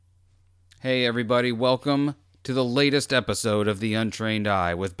Hey everybody, welcome to the latest episode of The Untrained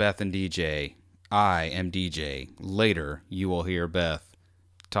Eye with Beth and DJ. I am DJ. Later, you will hear Beth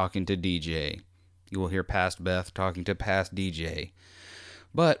talking to DJ. You will hear past Beth talking to past DJ.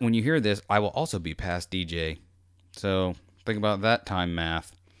 But when you hear this, I will also be past DJ. So think about that time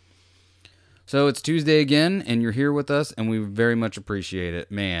math. So it's Tuesday again, and you're here with us, and we very much appreciate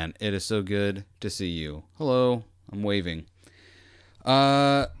it. Man, it is so good to see you. Hello, I'm waving.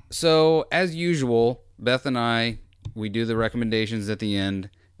 So as usual, Beth and I, we do the recommendations at the end,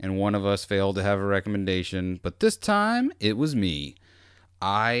 and one of us failed to have a recommendation, but this time it was me.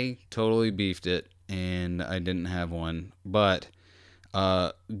 I totally beefed it, and I didn't have one. But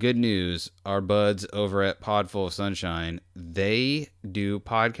good news, our buds over at Podful of Sunshine, they do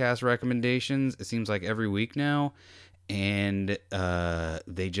podcast recommendations. It seems like every week now, and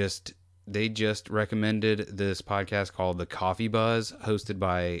they just recommended this podcast called The Coffee Buzz, hosted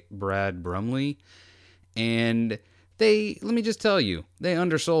by Brad Brumley. And let me just tell you, they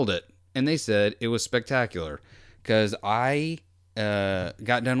undersold it. And they said it was spectacular. Because I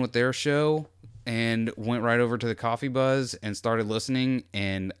got done with their show and went right over to The Coffee Buzz and started listening.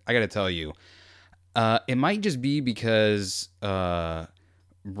 And I got to tell you, it might just be because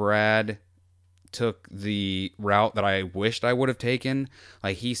Brad took the route that I wished I would have taken.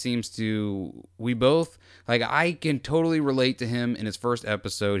 Like, he seems to, we both, like, I can totally relate to him. In his first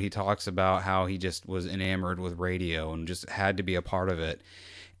episode, he talks about how he just was enamored with radio and just had to be a part of it.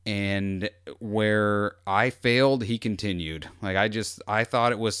 And where I failed, he continued. Like, I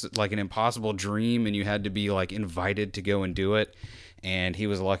thought it was like an impossible dream and you had to be like invited to go and do it. And he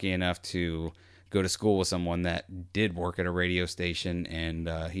was lucky enough to go to school with someone that did work at a radio station, and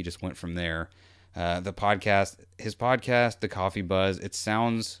he just went from there. His podcast, The Coffee Buzz, it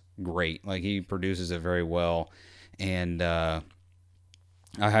sounds great. Like, he produces it very well, and I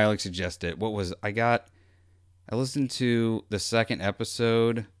highly suggest it. I listened to the second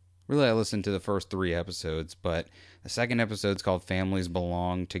episode. Really, I listened to the first 3 episodes, but the second episode's called Families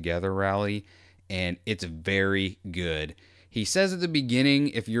Belong Together Rally, and it's very good. He says at the beginning,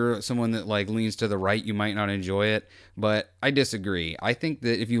 if you're someone that like leans to the right, you might not enjoy it, but I disagree. I think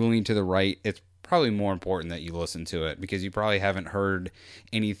that if you lean to the right, it's probably more important that you listen to it, because you probably haven't heard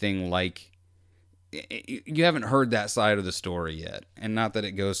anything like, you haven't heard that side of the story yet. And not that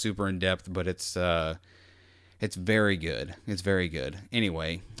it goes super in depth, but it's very good. It's very good.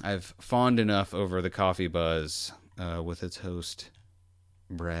 Anyway, I've fawned enough over The Coffee Buzz with its host,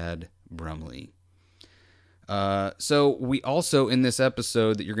 Brad Brumley. So we also, in this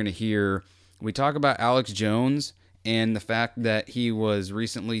episode that you're going to hear, we talk about Alex Jones and the fact that he was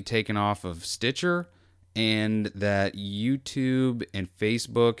recently taken off of Stitcher, and that YouTube and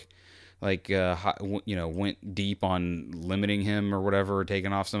Facebook, like, went deep on limiting him or whatever, or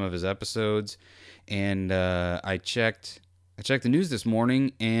taking off some of his episodes. And I checked the news this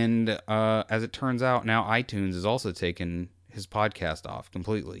morning, and as it turns out, now iTunes has also taken his podcast off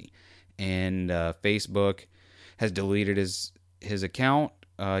completely, and Facebook has deleted his account.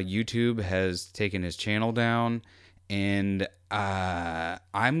 YouTube has taken his channel down, and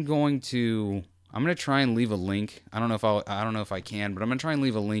I'm going to try and leave a link. I don't know if I can, but I'm going to try and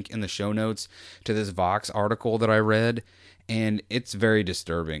leave a link in the show notes to this Vox article that I read, and it's very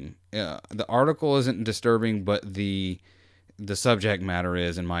disturbing. The article isn't disturbing, but the subject matter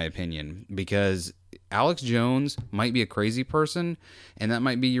is, in my opinion, because Alex Jones might be a crazy person, and that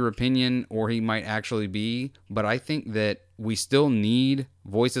might be your opinion, or he might actually be, but I think that we still need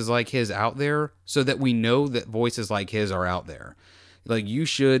voices like his out there, so that we know that voices like his are out there. Like, you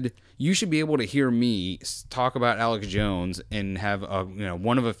should be able to hear me talk about Alex Jones and have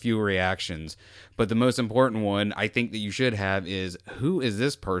one of a few reactions. But the most important one I think that you should have is, who is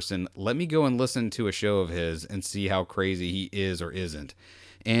this person? Let me go and listen to a show of his and see how crazy he is or isn't.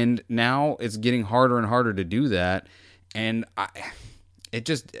 And now it's getting harder and harder to do that. And it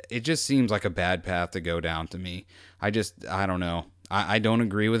just seems like a bad path to go down to me. I don't know. I don't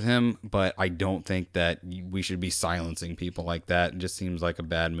agree with him, but I don't think that we should be silencing people like that. It just seems like a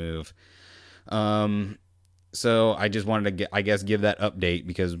bad move. So I just wanted to give that update,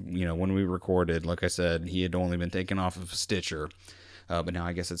 because, when we recorded, like I said, he had only been taken off of Stitcher. But now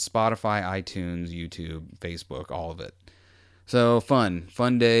I guess it's Spotify, iTunes, YouTube, Facebook, all of it. So fun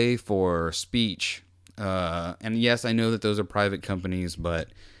day for speech. And yes, I know that those are private companies, but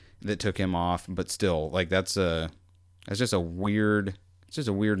that took him off, but still, like, that's just a weird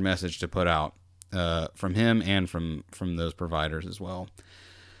message to put out, from him and from those providers as well.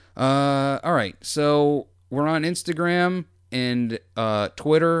 All right. So we're on Instagram and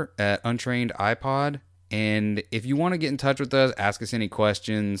Twitter at Untrained iPod. And if you want to get in touch with us, ask us any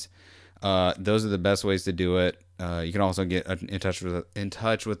questions, Those are the best ways to do it. You can also get in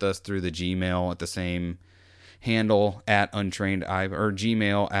touch with us through the Gmail at the same handle at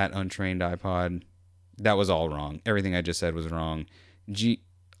Gmail at untrainedipod. That was all wrong. Everything I just said was wrong.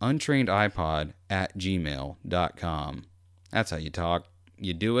 Untrainedipod at gmail.com. That's how you talk.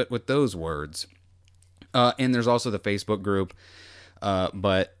 You do it with those words. And there's also the Facebook group.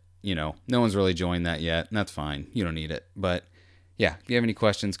 But, no one's really joined that yet. And that's fine. You don't need it. But, yeah, if you have any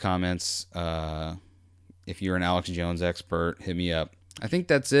questions, comments, if you're an Alex Jones expert, hit me up. I think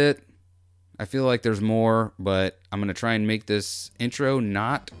that's it. I feel like there's more, but I'm going to try and make this intro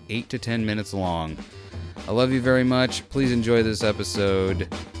not 8 to 10 minutes long. I love you very much. Please enjoy this episode.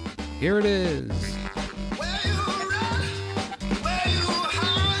 Here it is.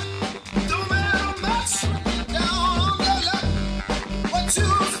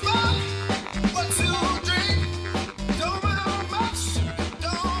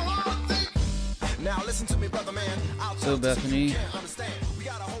 So, Bethany,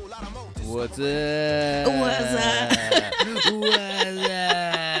 what's up? What's up? What's up?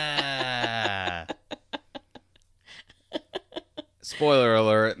 Spoiler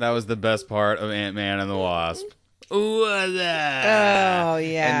alert, that was the best part of Ant-Man and the Wasp. What's up? Oh,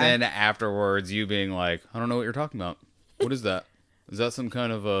 yeah. And then afterwards, you being like, I don't know what you're talking about. What is that? Is that some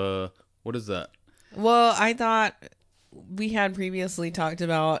kind of what is that? Well, I thought we had previously talked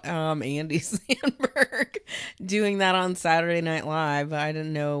about Andy Samberg doing that on Saturday Night Live, but I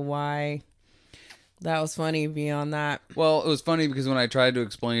didn't know why that was funny beyond that. Well, it was funny because when I tried to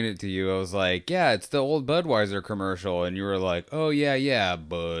explain it to you, I was like, yeah, it's the old Budweiser commercial. And you were like, oh, yeah,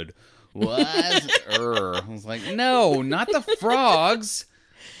 Bud. What? I was like, no, not the frogs.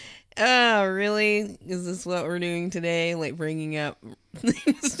 Oh, really? Is this what we're doing today? Like bringing up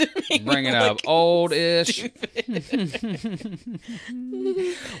things to make Bringing me up look old-ish.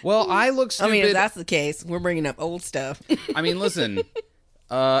 Well, I look stupid. I mean, if that's the case, we're bringing up old stuff. I mean, listen,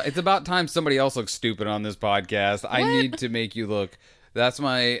 it's about time somebody else looks stupid on this podcast. I need to make you look. That's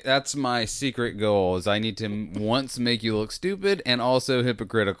my secret goal. Is I need to once make you look stupid and also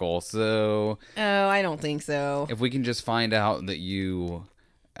hypocritical. So, Oh, I don't think so. if we can just find out that you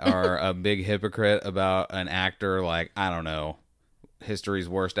are a big hypocrite about an actor like, I don't know, history's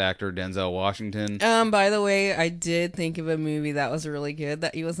worst actor, Denzel Washington. By the way, I did think of a movie that was really good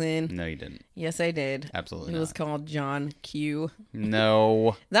that he was in. No, you didn't. Yes, I did. Absolutely It was not. called John Q.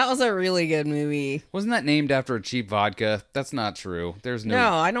 No. That was a really good movie. Wasn't that named after a cheap vodka? That's not true. There's no...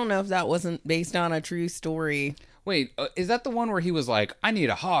 No, I don't know if that wasn't based on a true story. Wait, is that the one where he was like, I need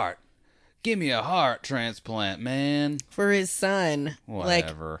a heart. Give me a heart transplant, man. For his son.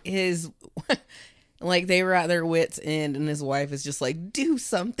 Whatever. Like, like, they were at their wits' end, and his wife is just like, do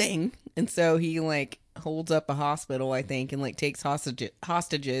something. And so he, like, holds up a hospital, I think, and, like, takes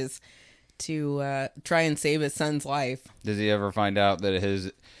hostages to try and save his son's life. Does he ever find out that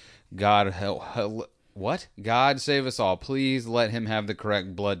his God save us all. Please let him have the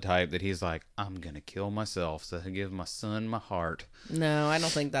correct blood type that he's like, I'm going to kill myself so I can give my son my heart. No, I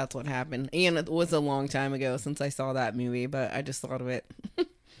don't think that's what happened. And it was a long time ago since I saw that movie, but I just thought of it.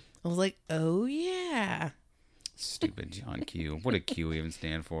 I was like, oh, yeah. Stupid John Q. What did Q even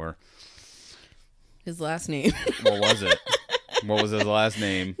stand for? His last name. What was it? What was his last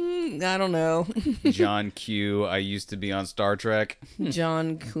name? I don't know. John Q. I used to be on Star Trek.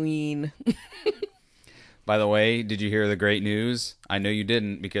 John Queen. By the way, did you hear the great news? I know you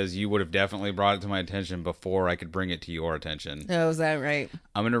didn't because you would have definitely brought it to my attention before I could bring it to your attention. Oh, is that right?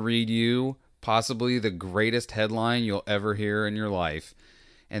 I'm going to read you possibly the greatest headline you'll ever hear in your life.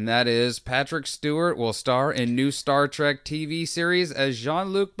 And that is, Patrick Stewart will star in new Star Trek TV series as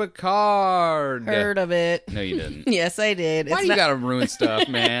Jean-Luc Picard. Heard of it. No, you didn't. Yes, I did. Why do you gotta ruin stuff,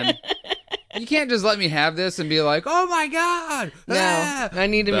 man? You can't just let me have this and be like, oh my God. No, I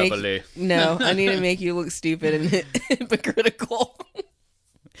need to Beverly. I need to make you look stupid and hypocritical.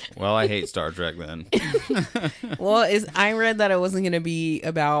 Well, I hate Star Trek then. Well, I read that it wasn't going to be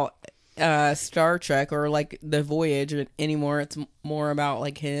about Star Trek or like the voyage anymore. It's more about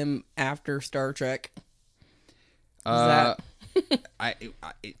like him after Star Trek. I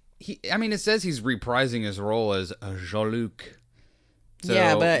mean, it says he's reprising his role as Jean-Luc. So,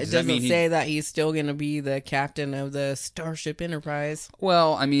 yeah, but it does that doesn't mean say that he's still going to be the captain of the Starship Enterprise.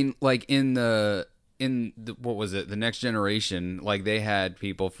 Well, I mean, like in the what was it? The Next Generation, like they had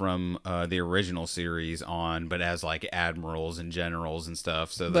people from the original series on, but as like admirals and generals and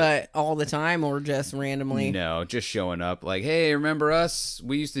stuff. So, But all the time or just randomly? no, just showing up. Like, hey, remember us?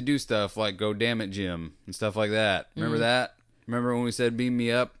 We used to do stuff like Go Damn It Jim and stuff like that. Remember that? Remember when we said beam me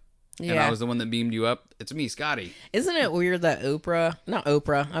up? And Yeah. I was the one that beamed you up. It's me, Scotty. Isn't it weird that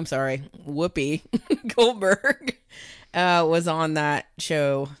I'm sorry, Whoopi Goldberg was on that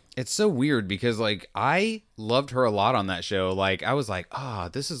show? It's so weird because like I loved her a lot on that show. Like I was like,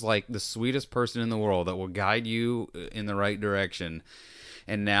 this is like the sweetest person in the world that will guide you in the right direction.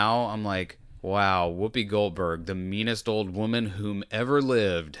 And now I'm like, wow, Whoopi Goldberg, the meanest old woman whom ever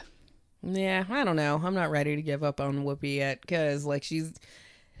lived. Yeah, I don't know. I'm not ready to give up on Whoopi yet because like she's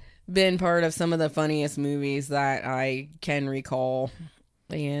been part of some of the funniest movies that I can recall.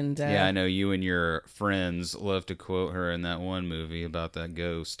 And Yeah, I know you and your friends love to quote her in that one movie about that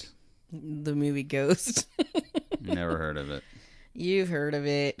ghost. the movie Ghost. Never heard of it. You've heard of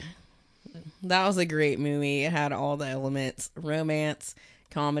it. That was a great movie. It had all the elements: romance,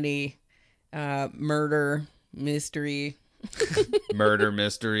 comedy, murder, mystery. Murder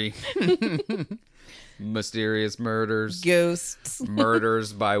mystery. Mysterious murders. Ghosts.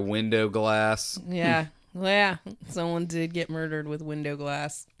 Murders by window glass. Yeah. Well, yeah. Someone did get murdered with window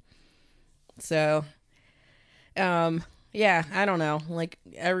glass. So, yeah, I don't know. Like,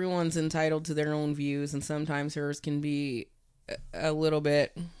 everyone's entitled to their own views, and sometimes hers can be a little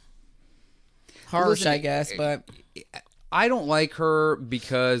bit harsh, Listen, I guess, but I don't like her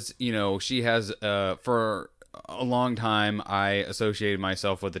because, you know, she has, for a long time, I associated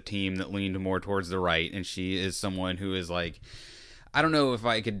myself with a team that leaned more towards the right, and she is someone who is like, I don't know if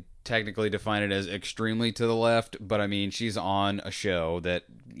I could technically define it as extremely to the left, but I mean, she's on a show that,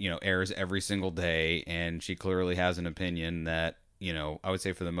 you know, airs every single day, and she clearly has an opinion that, you know, I would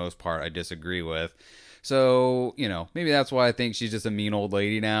say for the most part I disagree with. So, you know, maybe that's why I think she's just a mean old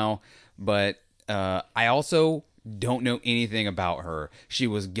lady now, but I also don't know anything about her. She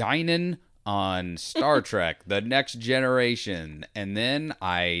was Guinan on Star Trek, The Next Generation, and then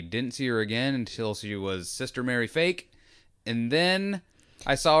I didn't see her again until she was Sister Mary Fake, and then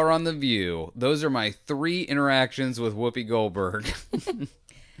I saw her on The View. Those are my 3 interactions with Whoopi Goldberg.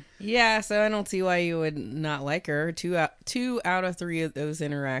 yeah, so I don't see why you would not like her. Two out of 3 of those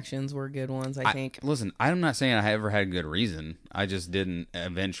interactions were good ones, I think. Listen, I'm not saying I ever had good reason. I just didn't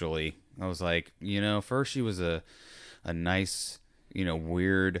eventually. I was like, you know, first she was a nice, you know,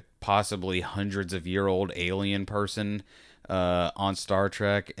 weird, possibly hundreds of year old alien person on Star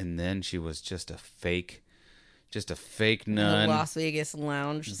Trek, and then she was just a fake nun. The Las Vegas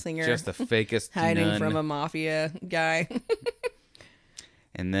lounge singer. Just the fakest hiding nun. from a mafia guy.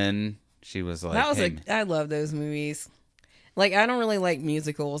 And then she was like, that was hey, I love those movies. Like, I don't really like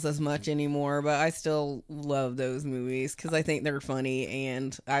musicals as much anymore, but I still love those movies because I think they're funny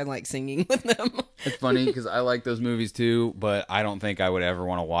and I like singing with them. it's funny because I like those movies too, but I don't think I would ever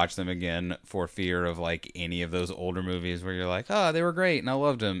want to watch them again for fear of like any of those older movies where you're like, oh, they were great and I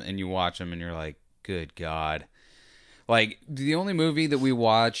loved them, and you watch them and you're like, good God. Like, the only movie that we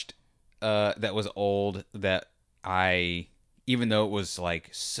watched that was old that I, even though it was like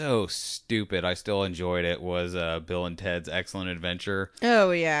so stupid, I still enjoyed it, was Bill and Ted's Excellent Adventure.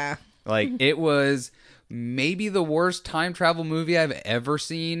 Oh, yeah. Like, it was maybe the worst time travel movie I've ever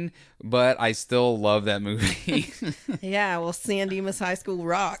seen, but I still love that movie. Yeah, well, San Dimas High School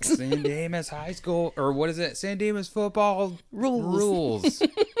rocks. San Dimas High School, or what is it? San Dimas football rules.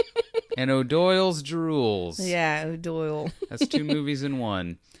 And O'Doyle's Drools. Yeah, O'Doyle. That's 2 movies in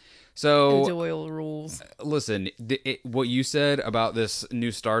one. So, O'Doyle rules. listen, what you said about this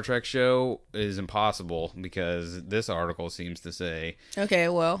new Star Trek show is impossible because this article seems to say... Okay,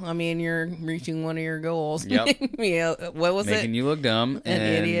 well, I mean, you're reaching one of your goals. Yep. Yeah, what was Making it? you look dumb. An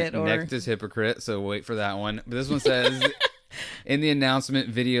and idiot or... Next is hypocrite, so wait for that one. But this one says, in the announcement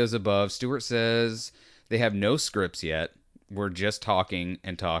videos above, Stewart says they have no scripts yet. We're just talking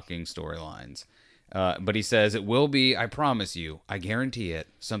and talking storylines. But he says it will be, I promise you, I guarantee it,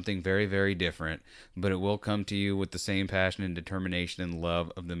 something very, very different. But it will come to you with the same passion and determination and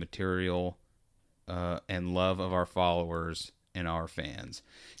love of the material and love of our followers and our fans.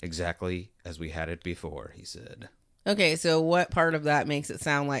 Exactly as we had it before, he said. Okay, so what part of that makes it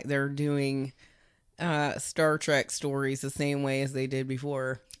sound like they're doing Star Trek stories the same way as they did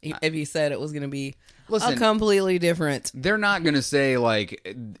before? If you said it was going to be completely different. They're not going to say,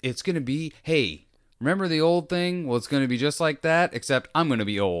 like, it's going to be, hey, remember the old thing? Well, it's going to be just like that, except I'm going to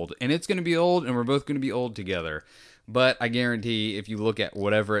be old. And it's going to be old, and we're both going to be old together. But I guarantee if you look at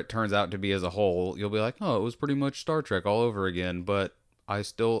whatever it turns out to be as a whole, you'll be like, oh, it was pretty much Star Trek all over again. But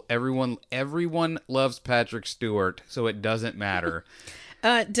everyone loves Patrick Stewart, so it doesn't matter.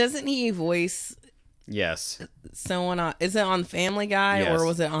 Doesn't he voice... Yes. Someone on, is it on Family Guy Yes. or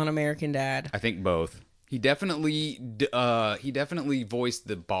was it on American Dad? I think both. He definitely voiced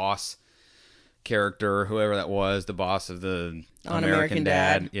the boss character, whoever that was, the boss of the On American American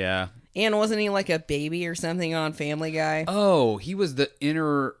Dad. Yeah. And wasn't he like a baby or something on Family Guy? Oh, he was the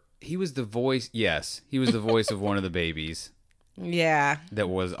voice. Yes, he was the voice of one of the babies. Yeah. That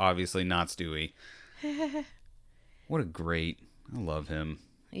was obviously not Stewie. What a great. I love him.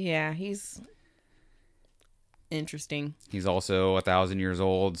 Yeah, he's interesting. He's also 1,000 years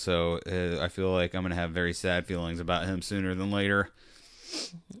old, so I feel like I'm going to have very sad feelings about him sooner than later.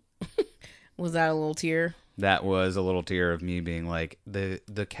 Was that a little tear? That was a little tear of me being like, the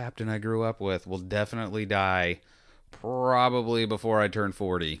captain I grew up with will definitely die probably before I turn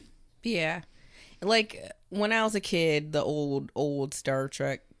 40. Yeah. Like, when I was a kid, the old Star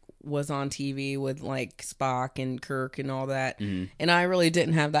Trek was on TV with, like, Spock and Kirk and all that. Mm-hmm. And I really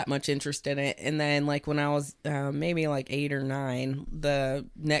didn't have that much interest in it. And then, like, when I was maybe, like, 8 or 9, the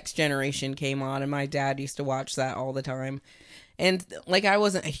Next Generation came on, and my dad used to watch that all the time. And, like, I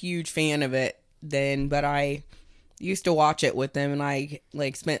wasn't a huge fan of it then, but I used to watch it with them, and I,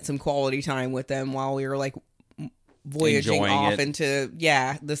 like, spent some quality time with them while we were, like, voyaging Enjoying off it. into,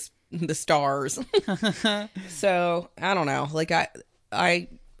 yeah, the stars. So I don't know, like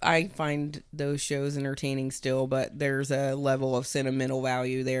I find those shows entertaining still, but there's a level of sentimental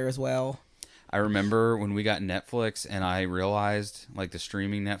value there as well. I remember when we got Netflix and I realized, like the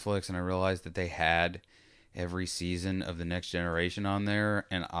streaming Netflix, and I realized that they had every season of The Next Generation on there,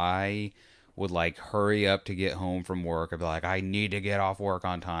 and I would like hurry up to get home from work. I'd be like, I need to get off work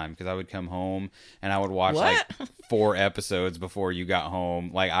on time, because I would come home and I would watch like 4 episodes before you got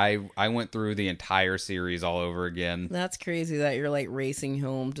home. Like I went through the entire series all over again. That's crazy that you're like racing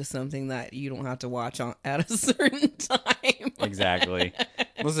home to something that you don't have to watch at a certain time. Exactly.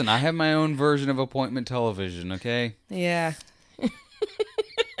 Listen, I have my own version of appointment television, okay? Yeah.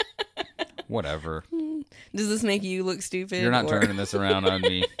 Whatever. Does this make you look stupid? You're not or- turning this around on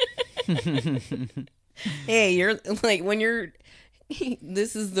me. Hey, you're like when you're.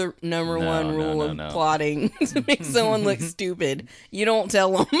 This is the number No, one no, rule no, of no. plotting to make someone look stupid. You don't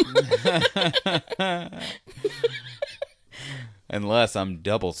tell them. Unless I'm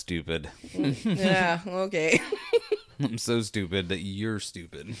double stupid. Yeah, okay. I'm so stupid that you're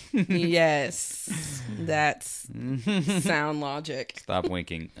stupid. Yes, that's sound logic. Stop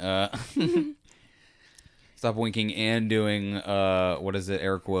winking. Stop winking and doing, what is it,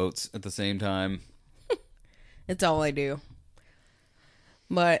 air quotes at the same time. It's all I do.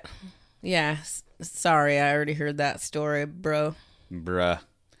 But, yeah, sorry, I already heard that story, bro. Bruh.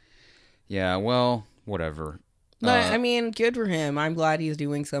 Yeah, well, whatever. But, I mean, good for him. I'm glad he's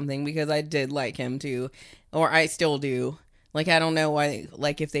doing something because I did like him too. Or I still do. Like, I don't know why,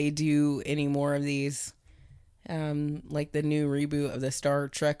 like, if they do any more of these, like the new reboot of the Star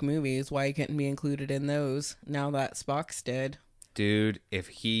Trek movies, why he couldn't be included in those now that Spock's dead. Dude, if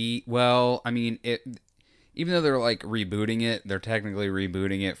he, well, I mean, even though they're like rebooting it, they're technically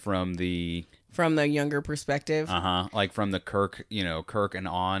rebooting it from the younger perspective. like from the Kirk, Kirk and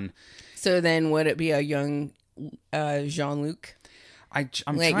on. So then would it be a young Jean-Luc? I'm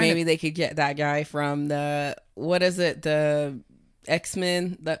Like trying maybe to, they could get that guy from the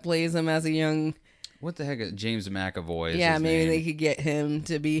X-Men that plays him as a young. what the heck is James McAvoy? Is Yeah, his maybe name. they could get him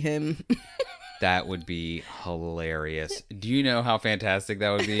to be him. That would be hilarious. Do you know how fantastic that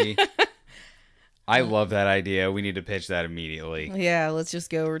would be? I love that idea. We need to pitch that immediately. Yeah, let's just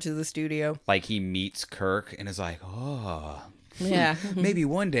go over to the studio. Like he meets Kirk and is like, oh, Yeah, maybe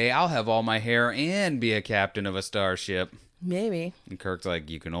one day I'll have all my hair and be a captain of a starship. maybe. And Kirk's like,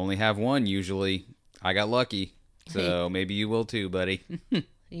 you can only have one usually. I got lucky. So maybe you will too, buddy.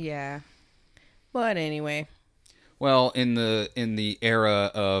 Yeah. But anyway, Well, in the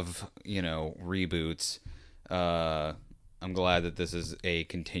era of, reboots, I'm glad that this is a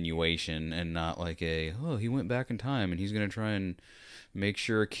continuation and not like he went back in time and he's going to try and make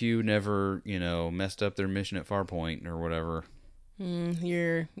sure Q never, messed up their mission at Farpoint or whatever.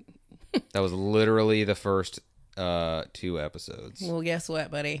 you're. That was literally the first 2 episodes. Well, guess what,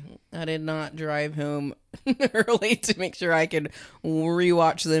 buddy? I did not drive home early to make sure I could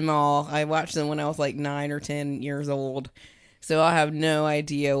rewatch them all. I watched them when I was like 9 or 10 years old. So I have no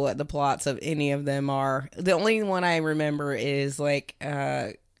idea what the plots of any of them are. The only one I remember is like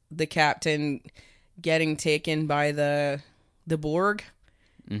the captain getting taken by the Borg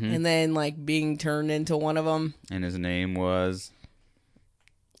and then like being turned into one of them. And his name was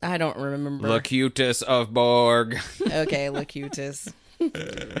I don't remember. Locutus of Borg. Okay, Locutus.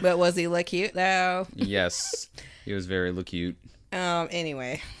 But was he cute though? Yes, he was very cute.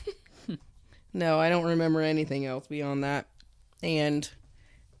 Anyway. No, I don't remember anything else beyond that. And,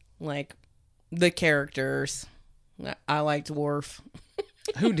 like, the characters. I liked Worf.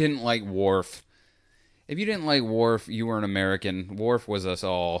 Who didn't like Worf? If you didn't like Worf, you were an American. Worf was us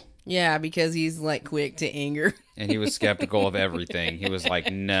all. Yeah, because he's like quick to anger. And he was skeptical of everything. He was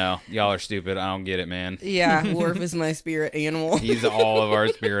like, no, y'all are stupid. I don't get it, man. Yeah, Worf is my spirit animal. He's all of our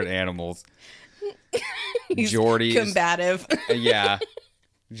spirit animals. He's Geordi's combative. Yeah.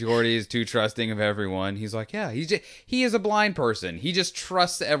 Geordi is too trusting of everyone. He's like, yeah, he is a blind person. He just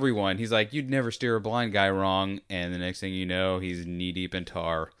trusts everyone. He's like, you'd never steer a blind guy wrong. And the next thing you know, he's knee deep in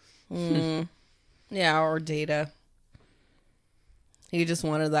tar. Yeah, or Data. He just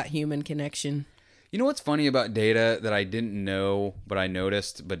wanted that human connection. You know what's funny about Data that I didn't know, but I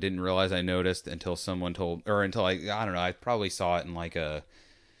noticed, but didn't realize I noticed until someone told, or until I don't know, I probably saw it in like a,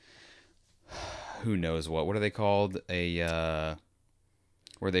 who knows what are they called? Where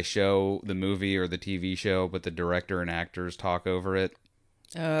they show the movie or the TV show, but the director and actors talk over it.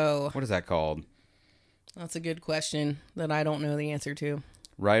 Oh. What is that called? That's a good question that I don't know the answer to.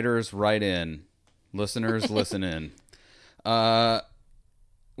 Writers, write in. Listeners, listen in.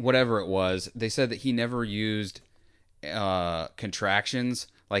 Whatever it was, they said that he never used contractions.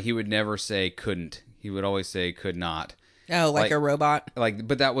 Like, he would never say couldn't. He would always say could not. Oh, like a robot?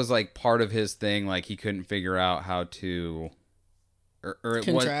 But that was, like, part of his thing. Like, he couldn't figure out how to... Or it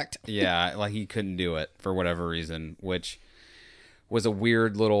Contract. Yeah, like, he couldn't do it for whatever reason, which was a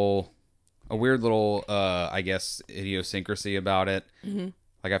weird little, I guess, idiosyncrasy about it. Mm-hmm.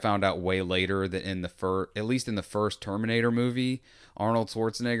 Like, I found out way later that at least in the first Terminator movie, Arnold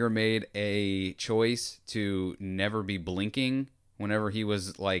Schwarzenegger made a choice to never be blinking whenever he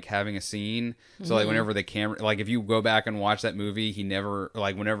was, like, having a scene. So, like, whenever the camera, like, if you go back and watch that movie, he never,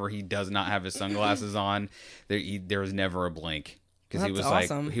 like, whenever he does not have his sunglasses on, there's never a blink. Because he was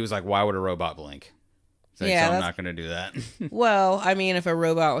awesome. like, why would a robot blink? So I'm not going to do that. Well, I mean, if a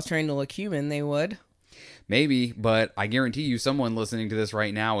robot was trying to look human, they would. Maybe, but I guarantee you someone listening to this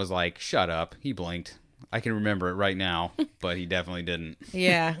right now is like, shut up, he blinked. I can remember it right now, but he definitely didn't.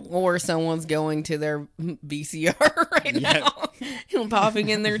 Yeah, or someone's going to their VCR right now, popping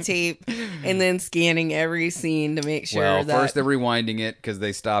in their tape, and then scanning every scene to make sure that... first they're rewinding it because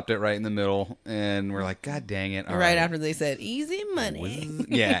they stopped it right in the middle, and we're like, God dang it. Right after they said, easy money.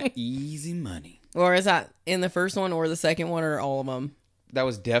 Yeah, easy money. Or is that in the first one or the second one or all of them? That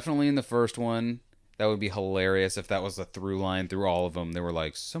was definitely in the first one. That would be hilarious if that was a through line through all of them. They were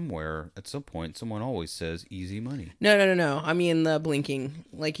like, somewhere, at some point, someone always says easy money. No. I mean the blinking.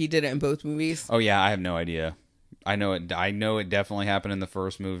 Like he did it in both movies. Oh, yeah, I have no idea. I know it definitely happened in the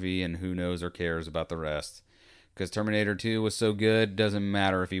first movie, and who knows or cares about the rest. Because Terminator 2 was so good, doesn't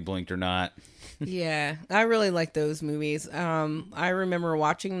matter if he blinked or not. Yeah, I really like those movies. I remember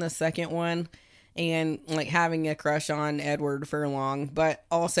watching the second one and like having a crush on Edward Furlong, but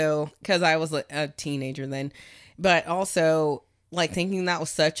also because I was a teenager then, but also like thinking that was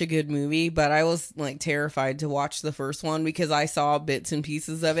such a good movie, but I was like terrified to watch the first one because I saw bits and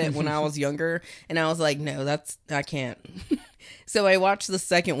pieces of it when I was younger, and I was like, no, I can't. So I watched the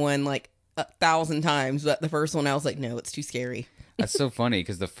second one like 1,000 times, but the first one I was like, no, it's too scary. That's so funny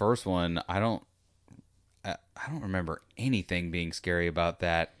because the first one, I don't remember anything being scary about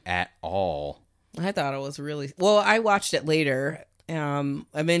that at all. I thought it was really... Well, I watched it later.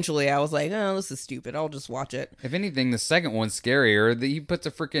 Eventually, I was like, oh, this is stupid. I'll just watch it. If anything, the second one's scarier. He puts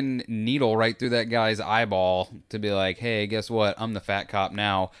a freaking needle right through that guy's eyeball to be like, hey, guess what? I'm the fat cop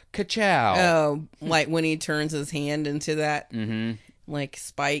now. Ka-chow! Oh, like when he turns his hand into that, like,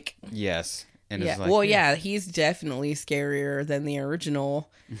 spike. Yes. And yeah. it's like, well, yeah, he's definitely scarier than the original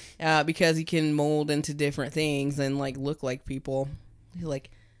because he can mold into different things and, like, look like people. He's like...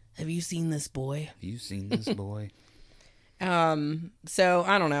 Have you seen this boy? Have you seen this boy? So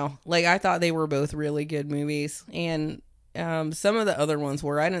I don't know. Like I thought they were both really good movies, and some of the other ones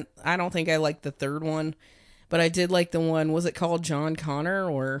were. I don't think I liked the third one, but I did like the one. Was it called John Connor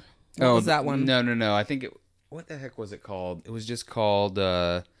or what was that one? No. I think what the heck was it called? It was just called.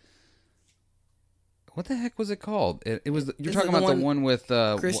 What the heck was it called? It was. You're talking about the one with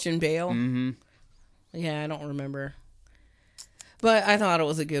Christian Bale. Mm-hmm. Yeah, I don't remember. But I thought it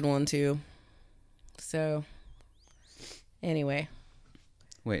was a good one, too. So, anyway.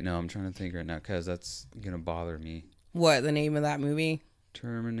 Wait, no, I'm trying to think right now, because that's going to bother me. What, the name of that movie?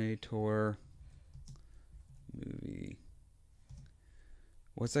 Terminator movie.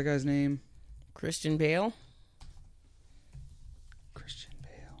 What's that guy's name? Christian Bale? Christian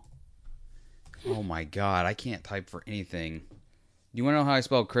Bale. Oh, my God, I can't type for anything. Do you want to know how I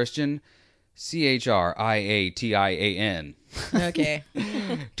spell Christian? Christian. Okay.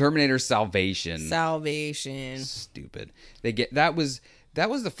 Terminator Salvation. Stupid. That was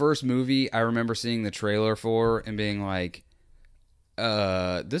the first movie I remember seeing the trailer for and being like,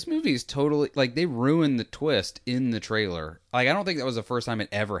 this movie is totally like they ruined the twist in the trailer. Like I don't think that was the first time it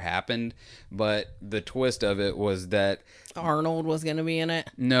ever happened, but the twist of it was that Arnold was going to be in it.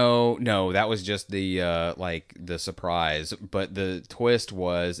 no, that was just the like the surprise. But the twist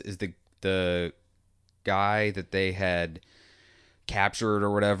is the guy that they had captured or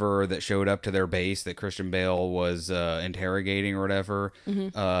whatever that showed up to their base that Christian Bale was interrogating or whatever.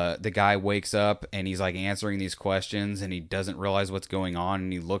 The guy wakes up and he's like answering these questions and he doesn't realize what's going on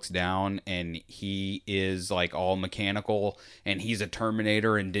and he looks down and he is like all mechanical and he's a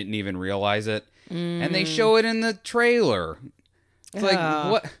Terminator and didn't even realize it. And they show it in the trailer. It's like,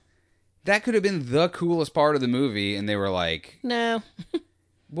 what? That could have been the coolest part of the movie, and they were like, no.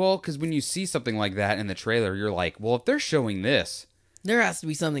 Well, because when you see something like that in the trailer, you're like, well, if they're showing this, there has to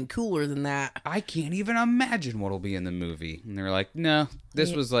be something cooler than that. I can't even imagine what'll be in the movie. And they're like, no,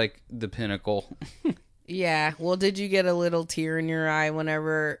 this was like the pinnacle. Yeah. Well, did you get a little tear in your eye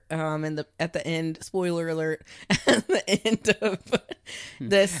whenever at the end, spoiler alert, at the end of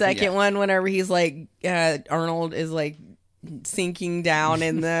the second one, whenever he's like Arnold is like sinking down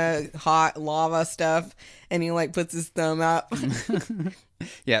in the hot lava stuff and he like puts his thumb up.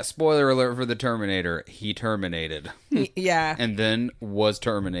 Yeah, spoiler alert for the Terminator. He terminated. Yeah. And then was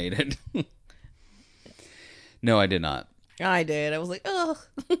terminated. No, I did not. I did. I was like, oh,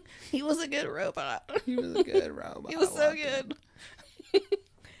 he was a good robot. He was a good robot. He was so good.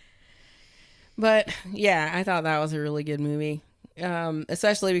 But yeah, I thought that was a really good movie.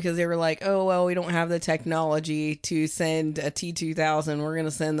 Especially because they were like, oh, well, we don't have the technology to send a T-2000. We're going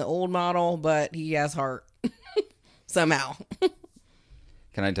to send the old model, but he has heart. Somehow.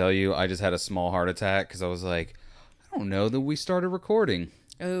 Can I tell you, I just had a small heart attack because I was like, I don't know that we started recording.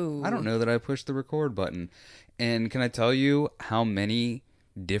 Oh. I don't know that I pushed the record button. And can I tell you how many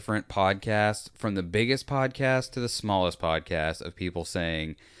different podcasts, from the biggest podcast to the smallest podcast, of people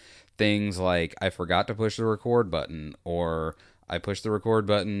saying things like, I forgot to push the record button, or I pushed the record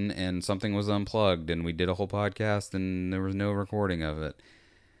button and something was unplugged and we did a whole podcast and there was no recording of it.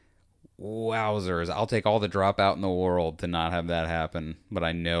 Wowzers. I'll take all the dropout in the world to not have that happen, but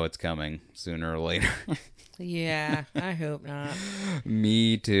I know it's coming sooner or later. Yeah, I hope not.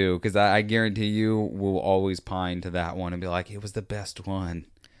 Me too, because I guarantee you we'll always pine to that one and be like, it was the best one.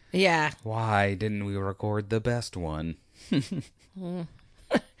 Yeah. Why didn't we record the best one?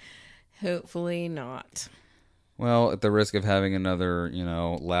 Hopefully not. Well, at the risk of having another,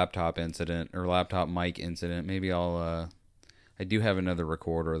 laptop incident or laptop mic incident, maybe I do have another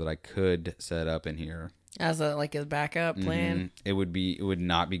recorder that I could set up in here. As a backup plan? Mm-hmm. It would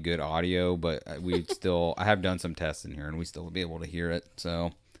not be good audio, but I have done some tests in here and we still will be able to hear it.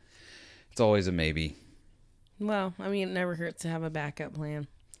 So it's always a maybe. Well, I mean, it never hurts to have a backup plan.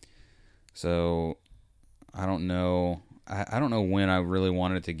 So I don't know. I don't know when I really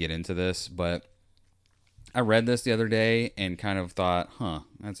wanted to get into this, but I read this the other day and kind of thought,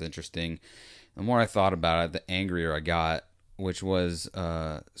 that's interesting. The more I thought about it, the angrier I got, which was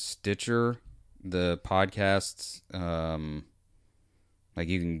Stitcher, the podcasts. Like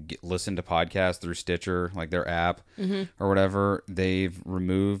you can listen to podcasts through Stitcher, like their app or whatever. They've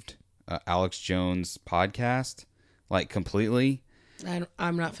removed Alex Jones' podcast, like completely.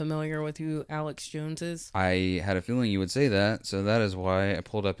 I'm not familiar with who Alex Jones is. I had a feeling you would say that, so that is why I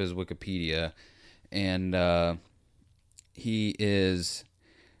pulled up his Wikipedia. And he is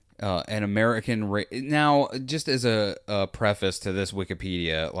an American... Now, just as a preface to this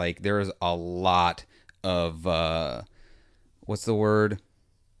Wikipedia, like, there is a lot of... what's the word?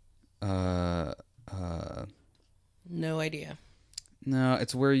 No idea. No,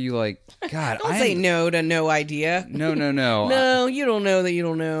 it's where you, like... God, Don't say no to no idea. No. No, you don't know that you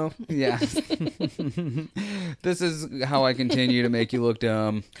don't know. Yeah. This is how I continue to make you look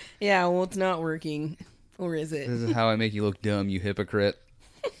dumb. Yeah, well, it's not working. Or is it? This is how I make you look dumb, you hypocrite.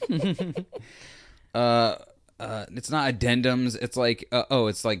 It's not addendums. It's like,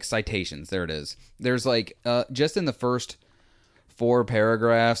 it's like citations. There it is. There's like, just in the first 4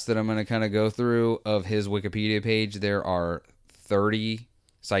 paragraphs that I'm going to kind of go through of his Wikipedia page, there are 30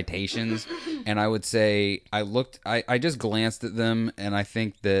 citations. And I would say, I just glanced at them, and I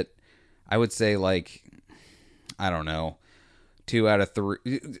think that I would say, like, I don't know, 2 out of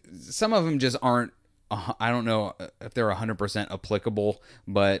 3. Some of them just aren't, I don't know if they're 100% applicable,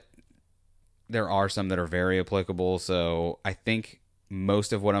 but there are some that are very applicable. So I think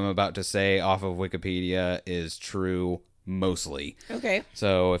most of what I'm about to say off of Wikipedia is true, mostly. Okay.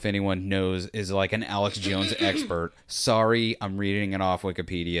 So if anyone knows, is like an Alex Jones expert, sorry, I'm reading it off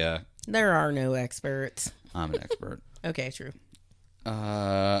Wikipedia. There are no experts. I'm an expert. Okay, true.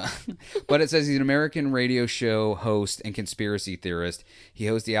 But it says he's an American radio show host and conspiracy theorist. He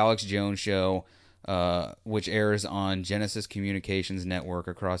hosts the Alex Jones Show, which airs on Genesis Communications Network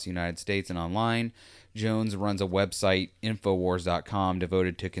across the United States and online. Jones runs a website, Infowars.com,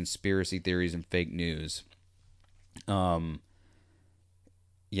 devoted to conspiracy theories and fake news.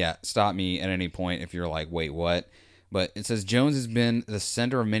 Yeah, stop me at any point if you're like, wait, what? But it says Jones has been the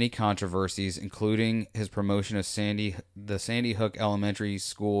center of many controversies, including his promotion of the Sandy Hook Elementary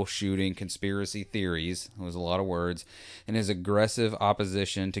School shooting conspiracy theories. That was a lot of words. And his aggressive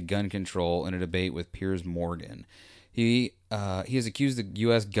opposition to gun control in a debate with Piers Morgan. He has accused the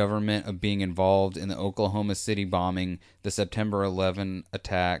U.S. government of being involved in the Oklahoma City bombing, the September 11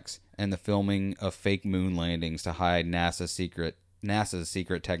 attacks, and the filming of fake moon landings to hide NASA's secret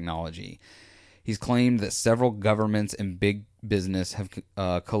technology. He's claimed that several governments and big business have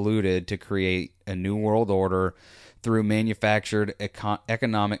colluded to create a new world order through manufactured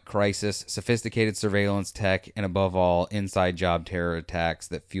economic crisis, sophisticated surveillance tech, and above all, inside job terror attacks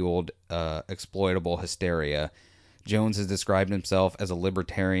that fueled exploitable hysteria. Jones has described himself as a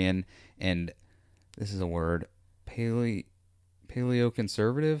libertarian and, this is a word,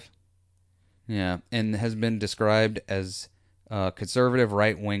 paleoconservative? Yeah, and has been described as conservative,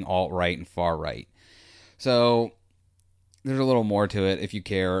 right-wing, alt-right, and far-right. So there's a little more to it if you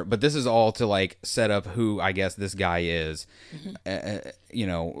care, but this is all to like set up who I guess this guy is. You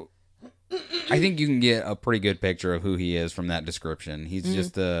know, I think you can get a pretty good picture of who he is from that description. He's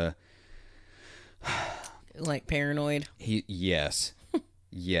just a like paranoid. Yes.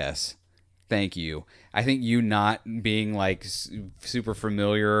 Thank you. I think you not being like super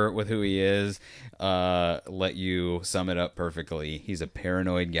familiar with who he is let you sum it up perfectly. He's a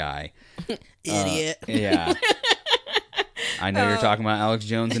paranoid guy. Idiot. Yeah. I know you're talking about Alex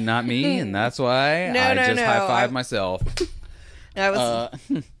Jones and not me, and that's why I just high-five myself. I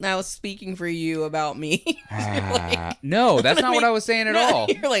was speaking for you about me. No, that's not what I was saying at all.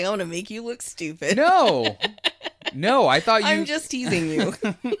 You're like, I'm going to make you look stupid. No, I thought you... I'm just teasing you.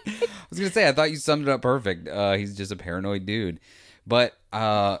 I was going to say, I thought you summed it up perfect. He's just a paranoid dude. But,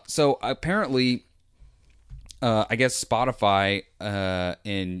 so apparently, I guess Spotify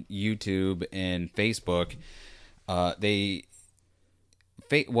and YouTube and Facebook, I'll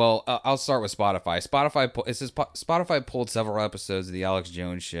start with Spotify. Spotify pulled several episodes of the Alex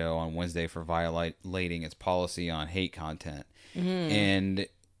Jones Show on Wednesday for violating its policy on hate content. Mm-hmm. And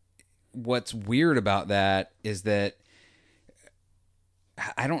what's weird about that is that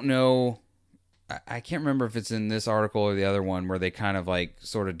I don't know. I can't remember if it's in this article or the other one where they kind of like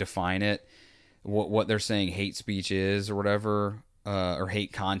sort of define it, what they're saying hate speech is or whatever, or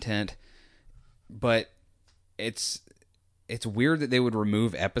hate content. But it's weird that they would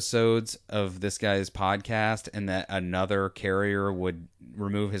remove episodes of this guy's podcast and that another carrier would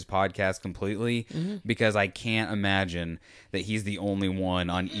remove his podcast completely, because I can't imagine that he's the only one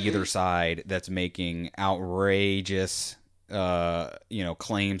on either side that's making outrageous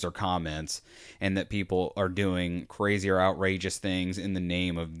claims or comments, and that people are doing crazy or outrageous things in the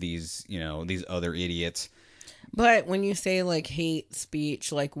name of these other idiots. But when you say like hate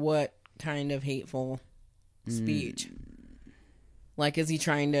speech, like what kind of hateful speech? Like, is he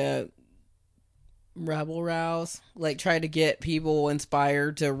trying to rebel rouse? Like, try to get people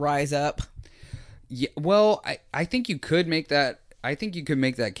inspired to rise up? Yeah, well, I think you could make that. I think you could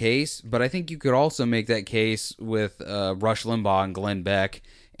make that case, but I think you could also make that case with Rush Limbaugh and Glenn Beck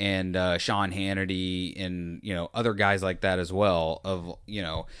and Sean Hannity and other guys like that as well.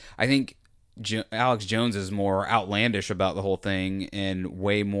 I think Alex Jones is more outlandish about the whole thing and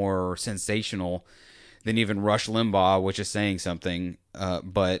way more sensational than even Rush Limbaugh, which is saying something.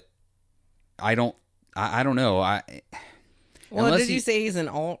 But I don't know. Well, did you say he's an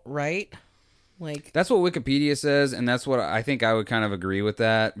alt-right? Like, that's what Wikipedia says, and that's what I think I would kind of agree with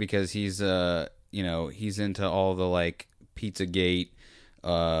that, because he's he's into all the like Pizzagate,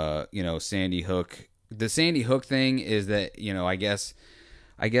 Sandy Hook. The Sandy Hook thing is that,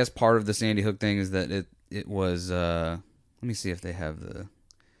 I guess part of the Sandy Hook thing is that it was let me see if they have the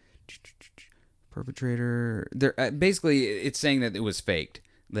perpetrator. They're basically, it's saying that it was faked,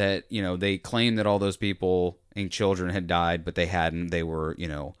 that they claimed that all those people and children had died, but they hadn't. They were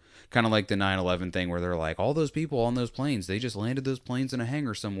kind of like the 9/11 thing, where they're like, all those people on those planes, they just landed those planes in a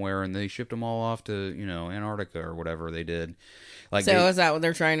hangar somewhere and they shipped them all off to Antarctica or whatever they did. Like, so is that what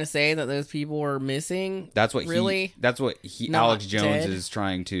they're trying to say, that those people were missing? That's what Alex Jones dead? is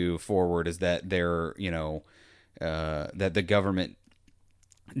trying to forward, is that they're that the government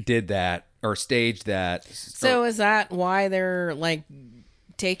did that or staged that. So is that why they're like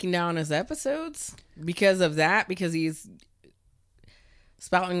taking down his episodes? Because of that? Because he's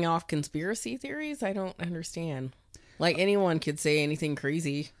spouting off conspiracy theories? I don't understand. Like, anyone could say anything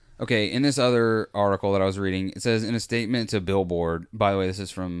crazy. Okay, in this other article that I was reading, it says in a statement to Billboard, by the way, this is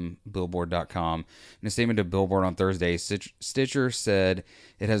from Billboard.com. In a statement to Billboard on Thursday, Stitcher said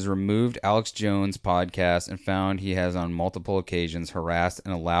it has removed Alex Jones' podcast and found he has on multiple occasions harassed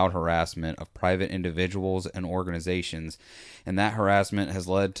and allowed harassment of private individuals and organizations, and that harassment has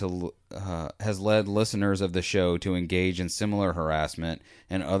led listeners of the show to engage in similar harassment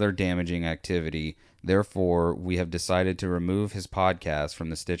and other damaging activity. Therefore, we have decided to remove his podcast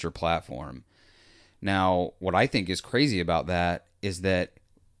from the Stitcher platform. Now, what I think is crazy about that is that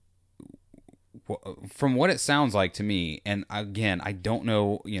from what it sounds like to me, and again, I don't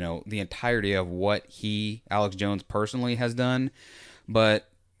know, the entirety of what Alex Jones personally has done, but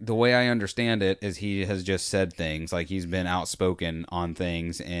the way I understand it is he has just said things, like he's been outspoken on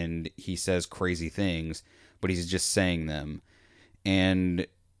things and he says crazy things, but he's just saying them. And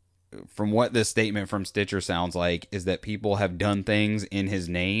from what this statement from Stitcher sounds like is that people have done things in his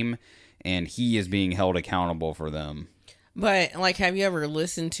name and he is being held accountable for them. But, like, have you ever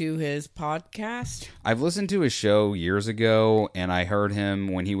listened to his podcast? I've listened to his show years ago, and I heard him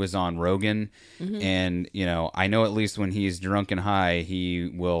when he was on Rogan. Mm-hmm. And, I know at least when he's drunk and high, he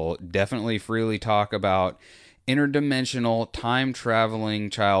will definitely freely talk about interdimensional time-traveling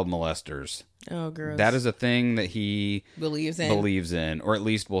child molesters. Oh, gross. That is a thing that he believes in, or at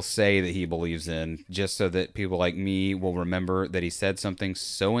least will say that he believes in, just so that people like me will remember that he said something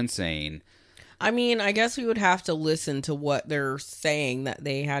so insane. I mean, I guess we would have to listen to what they're saying that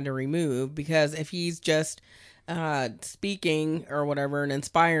they had to remove, because if he's just speaking or whatever and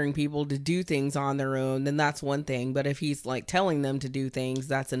inspiring people to do things on their own, then that's one thing. But if he's like telling them to do things,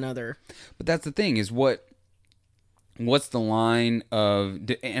 that's another. But that's the thing, is what's the line of,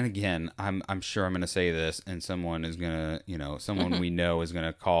 and again, I'm sure I'm going to say this and someone is going to, someone we know is going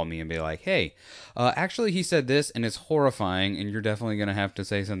to call me and be like, hey, actually he said this and it's horrifying and you're definitely going to have to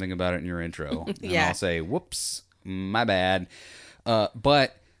say something about it in your intro. Yeah. And I'll say, whoops, my bad.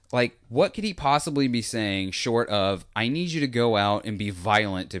 But like, what could he possibly be saying short of, I need you to go out and be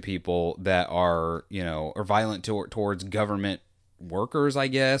violent to people that are, or violent towards government workers, I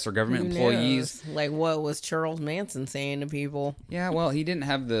guess, or government employees. Like, what was Charles Manson saying to people? Yeah, well, he didn't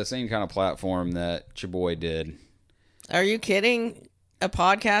have the same kind of platform that your boy did. Are you kidding? A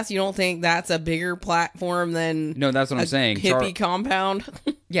podcast? You don't think that's a bigger platform than No, that's what I'm saying. Hippie compound?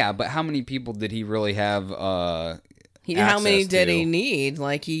 Yeah, but how many people did he really have how many did he need?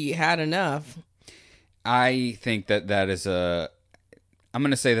 Like, he had enough. I think that is I'm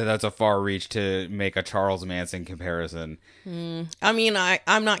going to say that that's a far reach to make a Charles Manson comparison. I mean,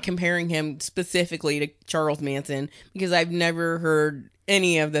 I'm not comparing him specifically to Charles Manson because I've never heard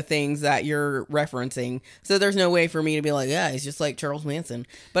any of the things that you're referencing. So there's no way for me to be like, yeah, he's just like Charles Manson.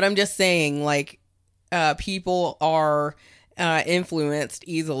 But I'm just saying, like, people are influenced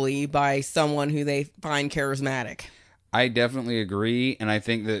easily by someone who they find charismatic. I definitely agree. And I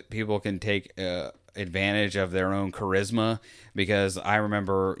think that people can take advantage of their own charisma, because I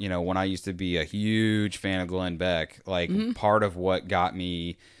remember, when I used to be a huge fan of Glenn Beck, like part of what got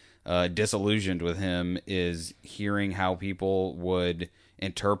me disillusioned with him is hearing how people would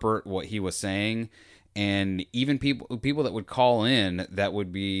interpret what he was saying, and even people that would call in that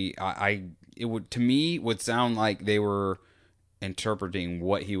would be it would, to me, would sound like they were interpreting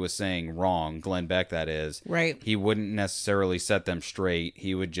what he was saying wrong. Glenn Beck, that is. Right. He wouldn't necessarily set them straight.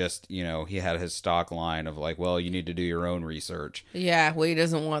 He would just, he had his stock line of like, well, you need to do your own research. Yeah, well, he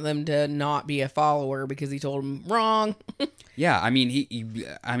doesn't want them to not be a follower because he told them wrong. Yeah, I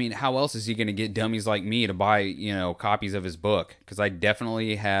mean, how else is he going to get dummies like me to buy, copies of his book? Because I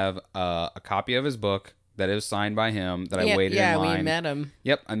definitely have a copy of his book that is signed by him that I waited in line. Yeah, we met him.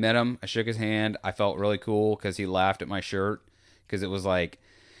 Yep, I met him. I shook his hand. I felt really cool because he laughed at my shirt. Because it was like,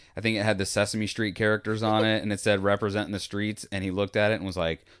 I think it had the Sesame Street characters on it, and it said representing the streets, and he looked at it and was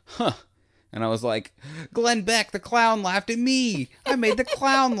like, huh. And I was like, Glenn Beck, the clown, laughed at me. I made the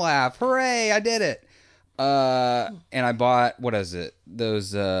clown laugh. Hooray, I did it. And I bought, what is it?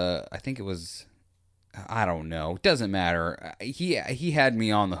 Those, I think it was, I don't know. It doesn't matter. He had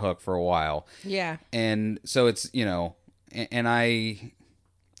me on the hook for a while. Yeah. And so it's, and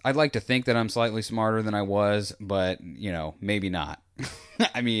I'd like to think that I'm slightly smarter than I was, but, maybe not.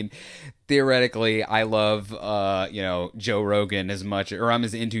 I mean, theoretically, I love, Joe Rogan as much, or I'm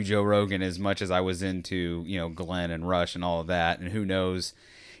as into Joe Rogan as much as I was into, Glenn and Rush and all of that. And who knows,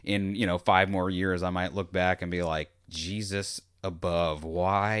 in, 5 more years, I might look back and be like, Jesus above,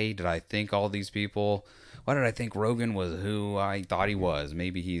 why did I think Rogan was who I thought he was?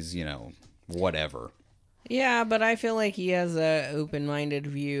 Maybe he's, whatever. Yeah, but I feel like he has a open-minded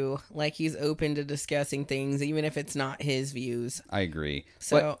view. Like he's open to discussing things, even if it's not his views. I agree. But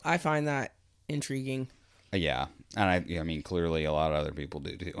So I find that intriguing. yeah, and I mean, clearly a lot of other people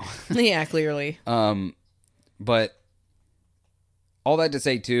do too. Yeah, clearly. But all that to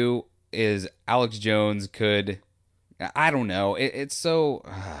say too is Alex Jones could, I don't know. It's so.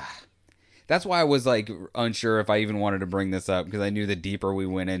 That's why I was like unsure if I even wanted to bring this up, because I knew the deeper we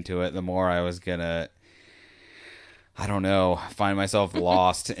went into it, the more I was gonna, I don't know, find myself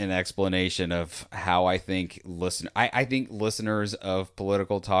lost in explanation of how I think I think listeners of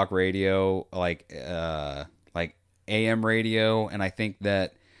political talk radio, like AM radio, and I think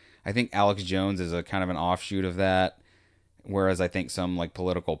Alex Jones is a kind of an offshoot of that. Whereas I think some like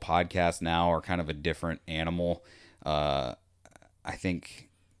political podcasts now are kind of a different animal. I think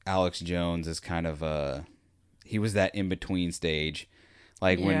Alex Jones is kind of he was that in between stage.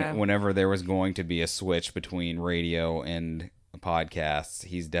 Like Yeah. whenever there was going to be a switch between radio and podcasts,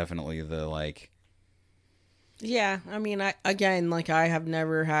 he's definitely the like. Yeah, I mean, I have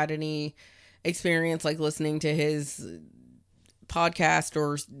never had any experience like listening to his podcast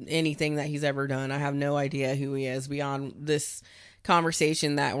or anything that he's ever done. I have no idea who he is beyond this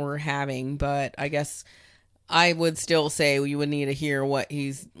conversation that we're having, but I guess I would still say we would need to hear what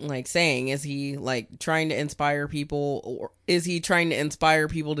he's like saying. Is he like trying to inspire people, or is he trying to inspire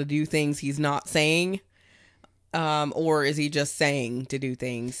people to do things he's not saying? Or is he just saying to do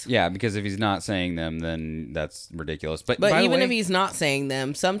things? Yeah, because if he's not saying them, then that's ridiculous. But But by the even way, if he's not saying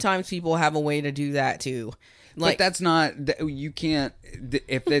them, sometimes people have a way to do that too. but that's not, you can't,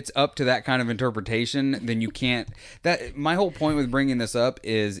 if it's up to that kind of interpretation, then you can't. That my whole point with bringing this up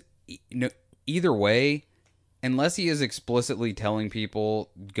is, either way, unless he is explicitly telling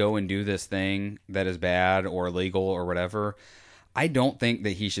people go and do this thing that is bad or illegal or whatever, I don't think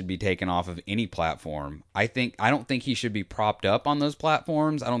that he should be taken off of any platform. I don't think he should be propped up on those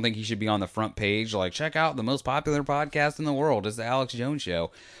platforms. I don't think he should be on the front page like, check out the most popular podcast in the world. It's the Alex Jones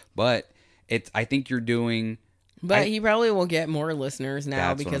Show. But I think you're doing. But he probably will get more listeners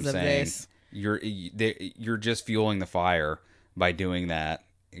now That's because what I'm of saying. this. You're just fueling the fire by doing that.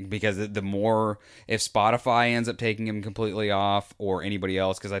 Because the more, if Spotify ends up taking him completely off, or anybody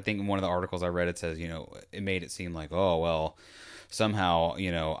else, because I think in one of the articles I read, it says, it made it seem like, oh, well, somehow,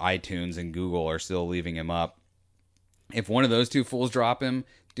 iTunes and Google are still leaving him up. If one of those two fools drop him,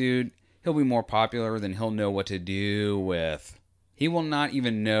 dude, he'll be more popular than he'll know what to do with. He will not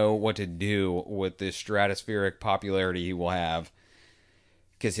even know what to do with the stratospheric popularity he will have.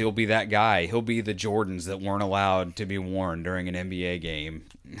 Because he'll be that guy. He'll be the Jordans that weren't allowed to be worn during an NBA game.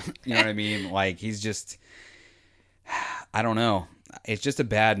 You know what I mean? Like, he's just, I don't know. It's just a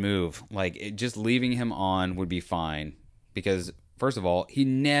bad move. Like, just leaving him on would be fine. Because, first of all, he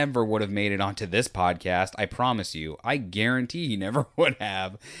never would have made it onto this podcast. I promise you. I guarantee he never would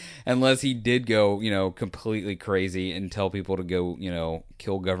have. Unless he did go, completely crazy and tell people to go,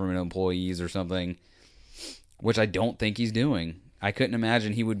 kill government employees or something. Which I don't think he's doing. I couldn't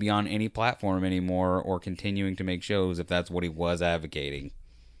imagine he would be on any platform anymore or continuing to make shows if that's what he was advocating.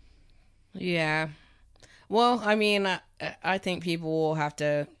 Yeah. Well, I mean, I think people will have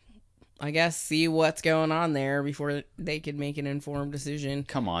to, I guess, see what's going on there before they could make an informed decision.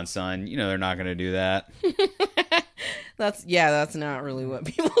 Come on, son. They're not going to do that. That's not really what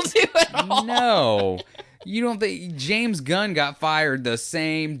people do at all. No. You don't think James Gunn got fired the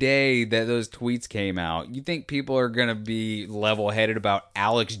same day that those tweets came out? You think people are going to be level-headed about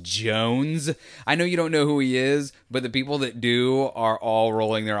Alex Jones? I know you don't know who he is, but the people that do are all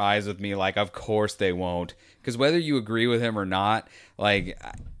rolling their eyes with me like, of course they won't. Because whether you agree with him or not, like,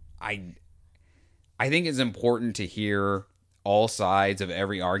 I think it's important to hear all sides of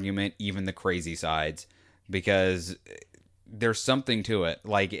every argument, even the crazy sides, because there's something to it.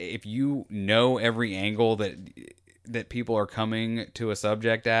 Like, if you know every angle that people are coming to a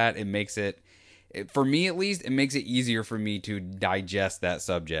subject at, it makes it, for me at least, it makes it easier for me to digest that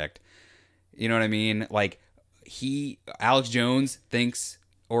subject. You know what I mean? Like, Alex Jones thinks,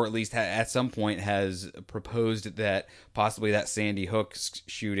 or at least at some point has proposed that possibly that Sandy Hook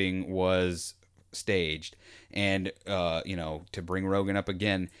shooting was staged. And to bring Rogan up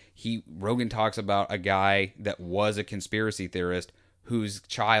again, Rogan talks about a guy that was a conspiracy theorist whose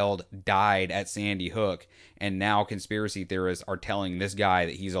child died at Sandy Hook, and now conspiracy theorists are telling this guy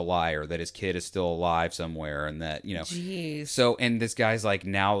that he's a liar, that his kid is still alive somewhere, and that Jeez. So, and this guy's like,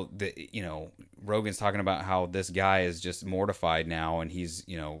 now that Rogan's talking about how this guy is just mortified now, and he's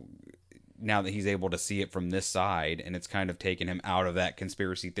now that he's able to see it from this side, and it's kind of taken him out of that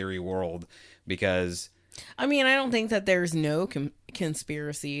conspiracy theory world, because I mean, I don't think that there's no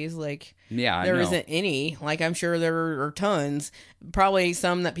conspiracies. Like, Yeah, I there know. isn't any. Like, I'm sure there are tons. Probably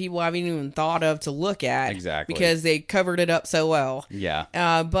some that people haven't even thought of to look at. Exactly. Because they covered it up so well. Yeah.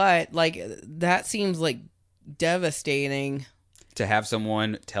 But, like, that seems, like, devastating. To have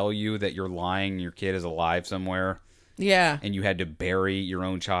someone tell you that you're lying, your kid is alive somewhere, Yeah. and you had to bury your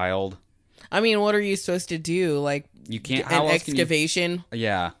own child. I mean, what are you supposed to do? Like, You can't. an How else excavation? can you?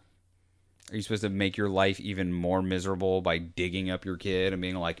 Yeah. Are you supposed to make your life even more miserable by digging up your kid and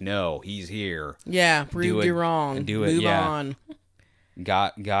being like, "No, he's here. Yeah, proved you wrong. Do it. Move Yeah. on.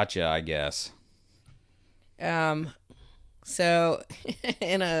 Gotcha. I guess." So,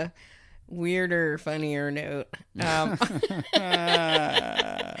 in a weirder, funnier note,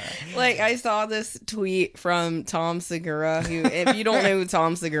 like, I saw this tweet from Tom Segura, who, if you don't know who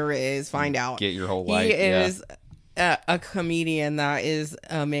Tom Segura is, find out. Get your whole life. He is a comedian that is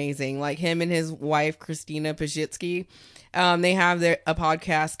amazing. Like, him and his wife, Christina Pajitsky, they have a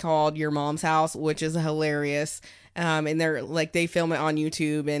podcast called Your Mom's House, which is hilarious. And they're like, they film it on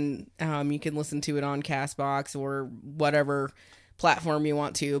YouTube, and you can listen to it on Castbox or whatever platform you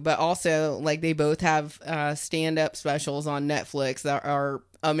want to. But also, like, they both have stand-up specials on Netflix that are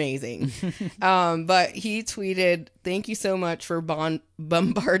amazing. But he tweeted, "Thank you so much for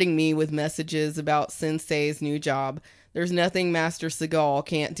bombarding me with messages about Sensei's new job. There's nothing Master Seagal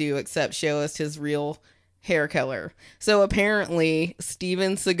can't do except show us his real hair color." So apparently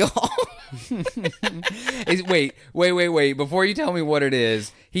Steven Seagal Wait. Before you tell me what it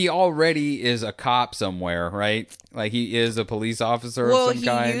is, he already is a cop somewhere, right? Like, he is a police officer of some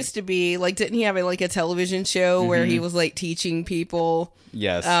kind. He used to be, like, didn't he have a television show where he was like teaching people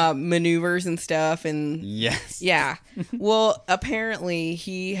Yes. maneuvers and stuff? And Yes. yeah. Well, apparently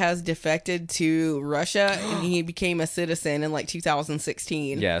he has defected to Russia and he became a citizen in like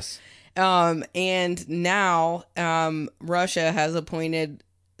 2016. Yes. And now Russia has appointed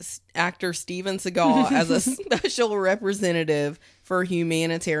actor Steven Seagal as a special representative for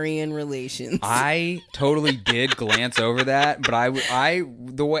humanitarian relations. I totally did glance over that, but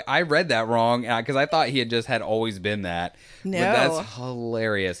the way I read that wrong, because I thought he had just had always been that. No. But that's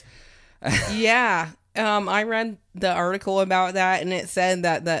hilarious. Yeah. I read the article about that, and it said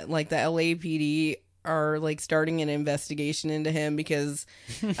that like the LAPD are like starting an investigation into him because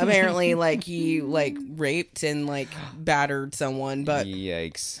apparently like he like raped and like battered someone. But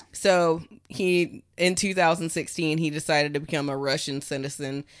yikes. so he, in 2016, he decided to become a Russian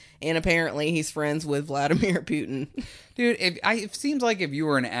citizen, and apparently he's friends with Vladimir Putin. Dude, it seems like if you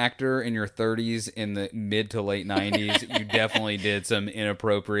were an actor in your 30s in the mid to late 90s, you definitely did some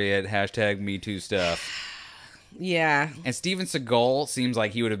inappropriate #MeToo stuff. Yeah. And Steven Seagal seems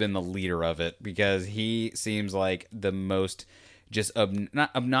like he would have been the leader of it, because he seems like the most just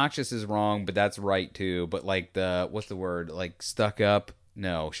not obnoxious is wrong, but that's right too. But like what's the word? Like stuck up?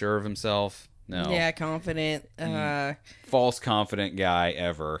 No. Sure of himself? No. Yeah, confident. False confident guy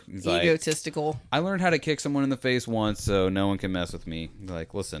ever. He's like, Egotistical. I learned how to kick someone in the face once, so no one can mess with me.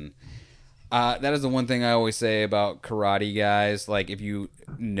 Like, listen. That is the one thing I always say about karate guys. Like, if you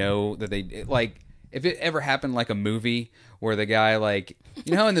know that they like, if it ever happened like a movie where the guy, like,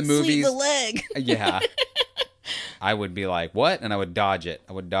 you know, in the movies, Sweep the leg. yeah, I would be like, what? And I would dodge it.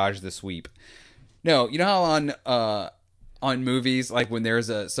 I would dodge the sweep. No, you know how on movies, like when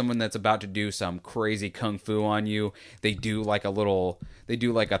there's someone that's about to do some crazy kung fu on you, they do like a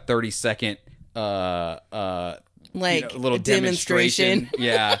 30-second Like little a demonstration.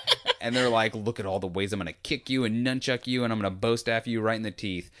 Yeah. And they're like, look at all the ways I'm going to kick you and nunchuck you, and I'm going to bow staff you right in the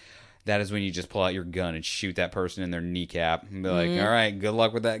teeth. That is when you just pull out your gun and shoot that person in their kneecap and be like, all right, good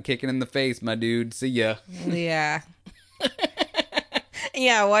luck with that kicking in the face, my dude. See ya. Yeah.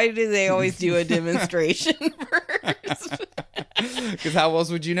 Yeah, why do they always do a demonstration first? Because how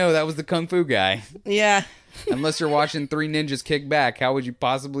else would you know that was the kung fu guy? Yeah. Unless you're watching Three Ninjas Kick Back, how would you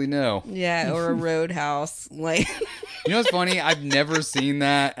possibly know? Yeah, or a Roadhouse. Like, you know what's funny? I've never seen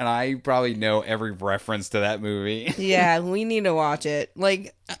that, and I probably know every reference to that movie. yeah, we need to watch it.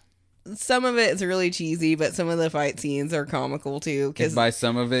 Like, some of it is really cheesy, but some of the fight scenes are comical too. And Because by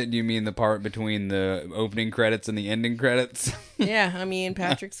some of it, do you mean the part between the opening credits and the ending credits? yeah, I mean,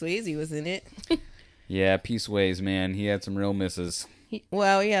 Patrick Swayze was in it. Yeah, Peace Ways, man. He had some real misses. He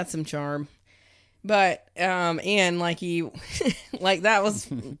had some charm. But and like he like that was,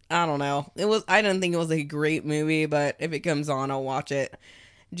 I don't know. I didn't think it was a great movie, but if it comes on, I'll watch it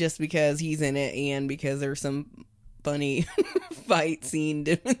just because he's in it and because there's some funny fight scene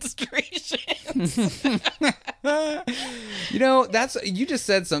demonstrations. You know, you just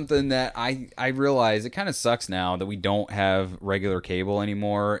said something that I realize it kind of sucks now that we don't have regular cable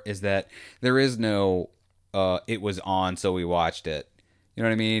anymore, is that there is no it was on, so we watched it. You know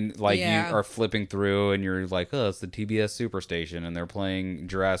what I mean? Like Yeah. you are flipping through and you're like, oh, it's the TBS Superstation and they're playing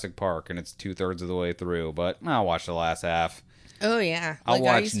Jurassic Park and it's 2/3 of the way through, but I'll watch the last half. Oh yeah, I'll like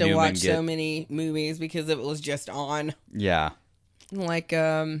I watch used to Newman watch so get- many movies because it was just on. Yeah. Like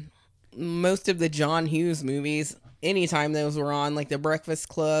most of the John Hughes movies, anytime those were on, like The Breakfast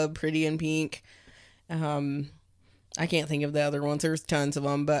Club, Pretty in Pink. I can't think of the other ones. There's tons of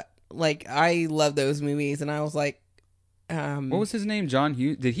them, but like I love those movies, and I was like, What was his name? John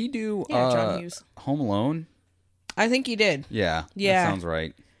Hughes? Did he do John Hughes. Home Alone? I think he did. Yeah. Yeah. That sounds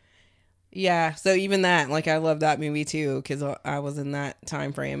right. Yeah, so even that, like I love that movie too because I was in that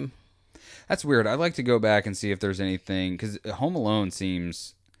time frame. That's weird. I'd like to go back and see if there's anything, because Home Alone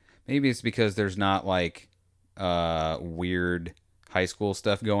seems, maybe it's because there's not like weird high school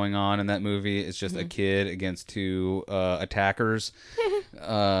stuff going on in that movie. It's just a kid against two attackers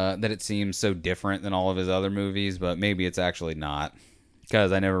that it seems so different than all of his other movies, but maybe it's actually not,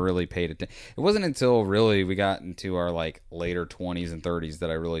 because I never really paid attention. It wasn't until really we got into our like later 20s and 30s that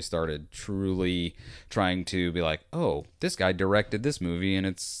I really started truly trying to be like, oh, this guy directed this movie and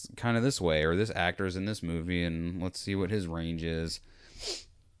it's kind of this way, or this actor's in this movie and let's see what his range is.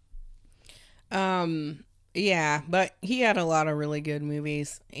 Yeah, but he had a lot of really good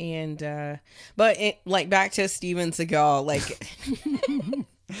movies, and but like back to Steven Seagal, like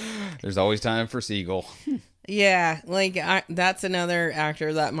There's always time for Siegel. yeah, like that's another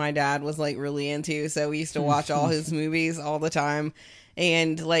actor that my dad was like really into, so we used to watch all his movies all the time,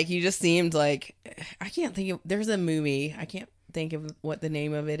 and like he just seemed like I can't think of. There's a movie I can't think of what the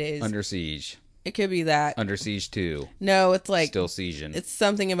name of it is. Under Siege. It could be that. Under Siege 2. No, it's like Still sieging. it's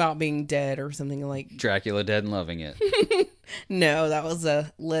something about being dead or something like. Dracula Dead and Loving It. No, that was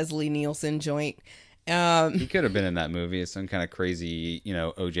a Leslie Nielsen joint. He could have been in that movie as some kind of crazy,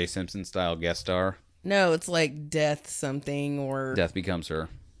 O.J. Simpson style guest star. No, it's like Death something or Death Becomes Her.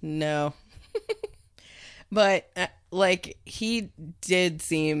 no. But like he did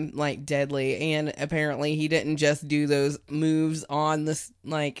seem like deadly, and apparently he didn't just do those moves on this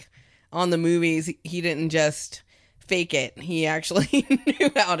like on the movies. He didn't just fake it. He actually knew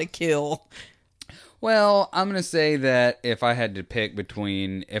how to kill. Well, I'm going to say that if I had to pick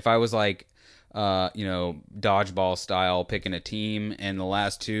between, if I was like, dodgeball style picking a team and the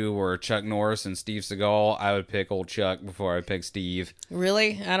last two were Chuck Norris and Steve Seagal, I would pick old Chuck before I pick Steve.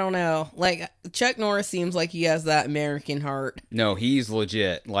 Really? I don't know. Like Chuck Norris seems like he has that American heart. No, he's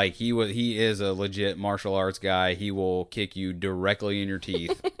legit. Like he is a legit martial arts guy. He will kick you directly in your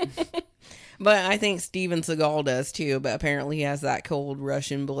teeth. But I think Steven Seagal does too, but apparently he has that cold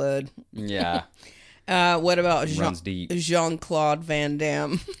Russian blood. Yeah. What about Runs deep. Jean-Claude Van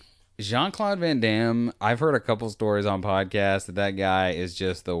Damme? Jean-Claude Van Damme, I've heard a couple stories on podcasts that guy is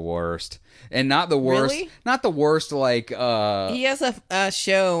just the worst. And not the worst. Really? Not the worst like He has a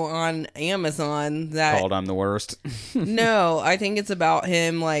show on Amazon that called I'm the Worst. no, I think it's about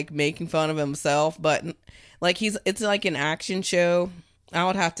him like making fun of himself, but like it's like an action show. I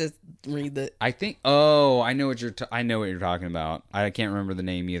would have to read the I think I know what you're talking about. I can't remember the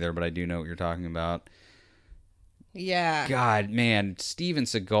name either, but I do know what you're talking about. yeah. God, man, Steven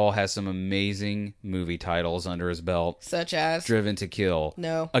Seagal has some amazing movie titles under his belt. Such as Driven to Kill.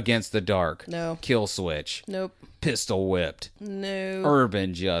 No. Against the Dark. No. Kill Switch. Nope. Pistol Whipped. No.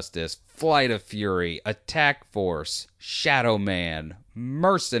 Urban Justice. Flight of Fury. Attack Force. Shadow Man.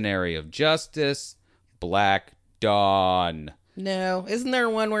 Mercenary of Justice. Black Dawn. No. Isn't there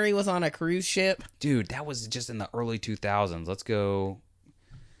one where he was on a cruise ship? Dude, that was just in the early 2000s. Let's go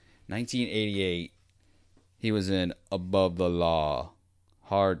 1988. He was in Above the Law.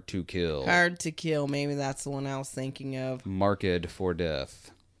 Hard to Kill. Hard to Kill. Maybe that's the one I was thinking of. Marked for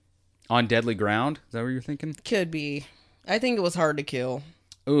Death. On Deadly Ground? Is that what you're thinking? Could be. I think it was Hard to Kill.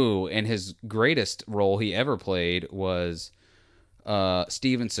 Ooh, and his greatest role he ever played was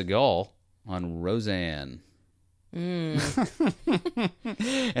Steven Seagal on Roseanne. And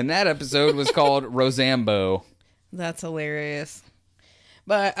that episode was called Rosambo. That's hilarious.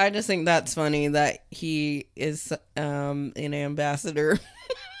 But I just think that's funny that he is an ambassador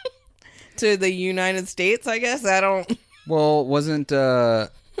to the United States, I guess. I don't... Well, wasn't...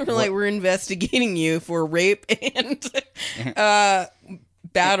 we're investigating you for rape and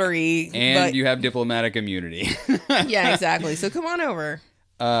battery. and but, you have diplomatic immunity. yeah, exactly. So come on over.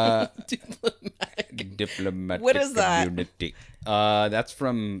 Diplomatic What is that? immunity. That's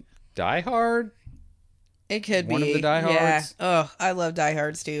from Die Hard? It could be. One of the Die Yeah. Hards? Oh, I love Die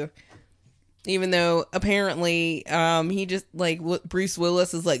Hards too. Even though apparently he just like Bruce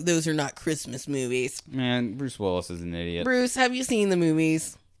Willis is like, those are not Christmas movies. Man, Bruce Willis is an idiot. Bruce, have you seen the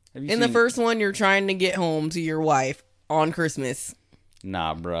movies? Have you In the seen- first one, you're trying to get home to your wife on Christmas.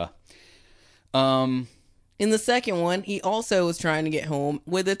 Nah, bruh. In the second one, he also was trying to get home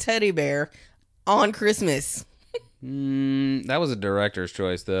with a teddy bear on Christmas. That was a director's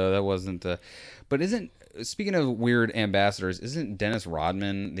choice, though. That wasn't. But speaking of weird ambassadors, isn't Dennis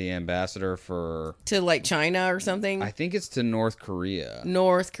Rodman the ambassador for? To like China or something? I think it's to North Korea.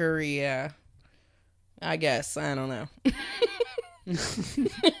 North Korea. I guess. I don't know.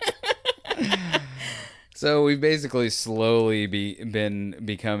 So we've basically slowly been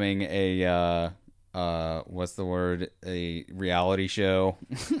becoming a what's the word? A reality show.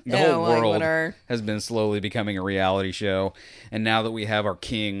 The whole world has been slowly becoming a reality show, and now that we have our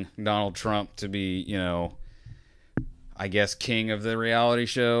king Donald Trump to be, I guess king of the reality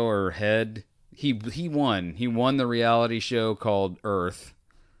show or head, he won. He won the reality show called Earth.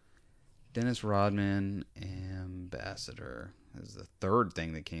 Dennis Rodman ambassador is the third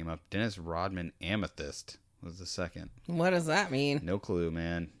thing that came up. Dennis Rodman amethyst was the second. What does that mean? No clue,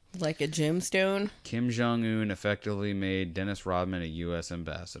 man. Like a gemstone? Kim Jong-un effectively made Dennis Rodman a U.S.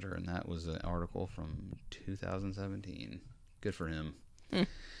 ambassador, and that was an article from 2017. Good for him.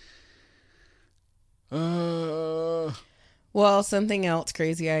 Well, something else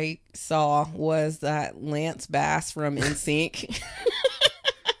crazy I saw was that Lance Bass from NSYNC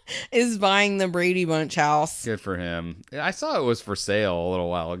is buying the Brady Bunch house. Good for him. I saw it was for sale a little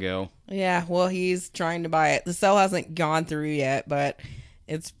while ago. Yeah, well, he's trying to buy it. The sale hasn't gone through yet, but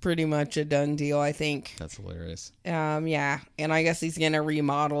it's pretty much a done deal, I think. That's hilarious. Yeah, and I guess he's going to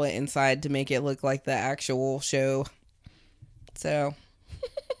remodel it inside to make it look like the actual show. So,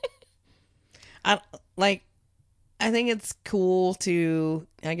 I think it's cool to,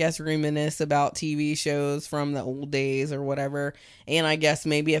 I guess, reminisce about TV shows from the old days or whatever. And I guess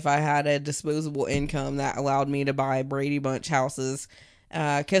maybe if I had a disposable income that allowed me to buy Brady Bunch houses,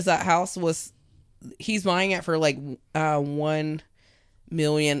 because that house he's buying it for like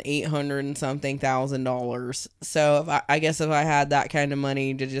 $1,800,000 and something $1,000. So I guess if I had that kind of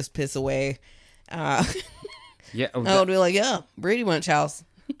money to just piss away, yeah, I would be like, yeah, Brady Bunch house,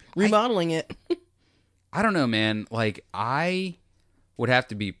 remodeling it. I don't know, man. Like, I would have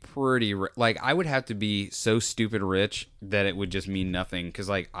to be I would have to be so stupid rich that it would just mean nothing. Because,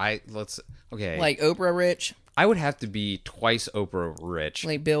 like, Like Oprah rich? I would have to be twice Oprah rich.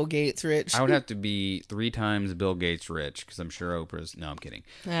 Like Bill Gates rich? I would have to be 3 times Bill Gates rich. Because I'm sure Oprah's... No, I'm kidding.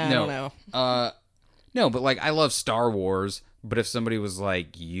 I don't know. No, but, like, I love Star Wars. But if somebody was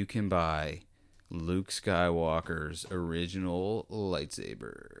like, you can buy Luke Skywalker's original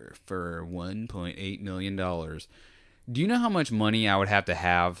lightsaber for $1.8 million. Do you know how much money I would have to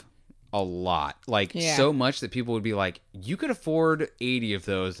have? A lot. Like, so much that people would be like, you could afford 80 of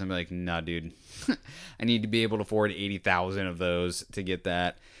those. And I'm like, nah, dude. I need to be able to afford 80,000 of those to get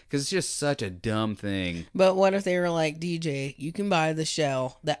that. Because it's just such a dumb thing. But what if they were like, DJ, you can buy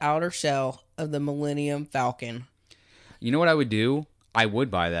the outer shell of the Millennium Falcon. You know what I would do? I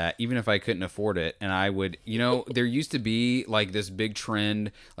would buy that even if I couldn't afford it. And I would, there used to be like this big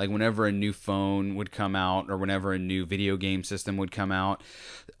trend, like whenever a new phone would come out or whenever a new video game system would come out,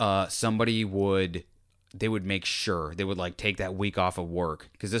 they would make sure they would like take that week off of work.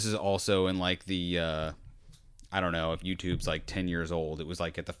 Because this is also in like the, I don't know if YouTube's like 10 years old. It was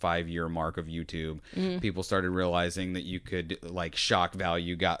like at the 5-year mark of YouTube. Mm-hmm. People started realizing that you could like shock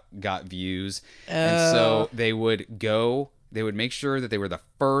value got views. And so they would make sure that they were the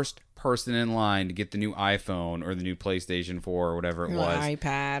first person in line to get the new iPhone or the new PlayStation 4 or whatever it was.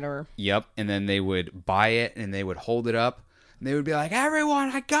 iPad or... Yep. And then they would buy it and they would hold it up. And they would be like,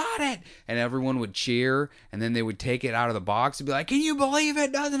 everyone, I got it. And everyone would cheer. And then they would take it out of the box and be like, can you believe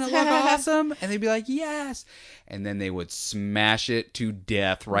it? Doesn't it look awesome? And they'd be like, yes. And then they would smash it to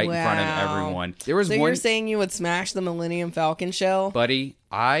death right in front of everyone. You're saying you would smash the Millennium Falcon shell? Buddy,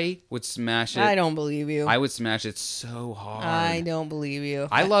 I would smash it. I don't believe you. I would smash it so hard. I don't believe you.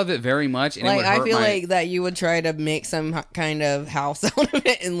 I love it very much. And like, I feel like that you would try to make some kind of house out of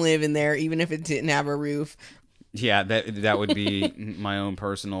it and live in there, even if it didn't have a roof. Yeah, that would be my own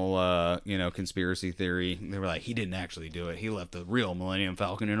personal, conspiracy theory. They were like, he didn't actually do it. He left the real Millennium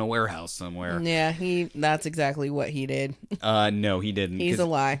Falcon in a warehouse somewhere. Yeah, that's exactly what he did. No, he didn't. He's a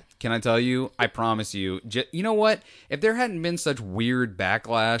lie. Can I tell you? I promise you. You know what? If there hadn't been such weird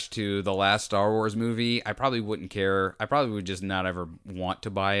backlash to the last Star Wars movie, I probably wouldn't care. I probably would just not ever want to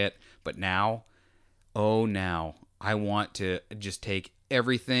buy it. But now, I want to just take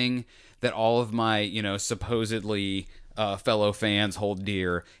everything that all of my, supposedly fellow fans hold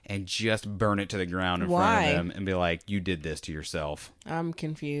dear and just burn it to the ground in front of them and be like, you did this to yourself. I'm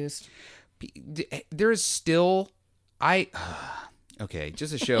confused. There's still, Okay,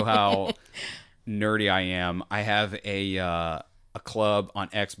 just to show how nerdy I am, I have a club on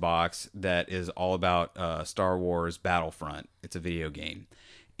Xbox that is all about Star Wars Battlefront. It's a video game,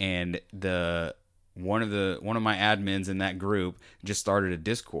 and the one of my admins in that group just started a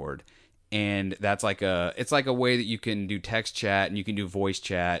Discord, and that's like it's like a way that you can do text chat and you can do voice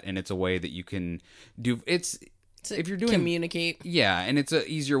chat, and it's a way that you can do it's To if you're doing communicate. yeah, and it's an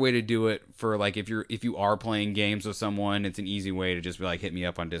easier way to do it for like if you are playing games with someone, it's an easy way to just be like hit me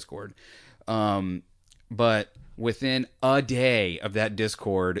up on Discord. But within a day of that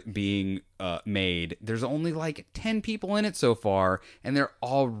Discord being made, there's only like 10 people in it so far, and they're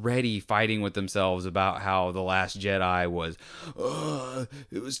already fighting with themselves about how The Last Jedi was,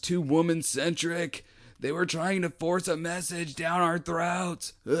 it was too woman centric. They were trying to force a message down our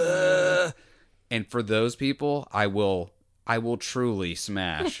throats. And for those people, I will truly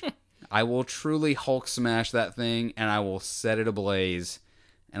smash. I will truly Hulk smash that thing, and I will set it ablaze.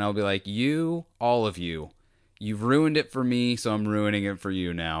 And I'll be like, you, all of you, you've ruined it for me, so I'm ruining it for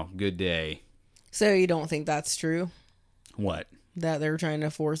you now. Good day. So you don't think that's true? What? That they're trying to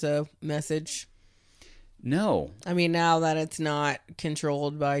force a message? No. I mean, now that it's not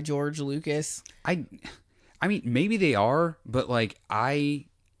controlled by George Lucas. I mean, maybe they are, but like I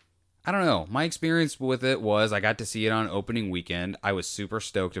don't know. My experience with it was I got to see it on opening weekend. I was super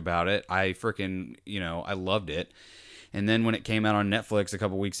stoked about it. I freaking, I loved it. And then when it came out on Netflix a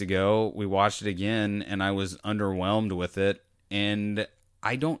couple weeks ago, we watched it again, and I was underwhelmed with it. And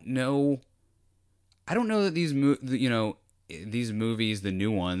I don't know that these movies, the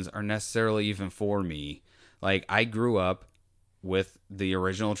new ones, are necessarily even for me. Like, I grew up with the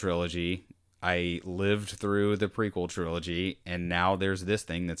original trilogy. I lived through the prequel trilogy, and now there's this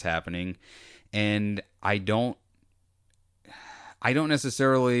thing that's happening, and I don't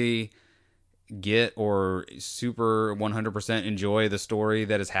necessarily get or super 100% enjoy the story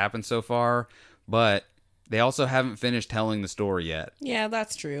that has happened so far, but they also haven't finished telling the story yet. Yeah,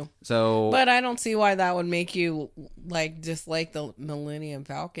 that's true. So, but I don't see why that would make you dislike the Millennium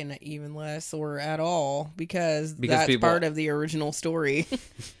Falcon even less or at all, because that's part of the original story.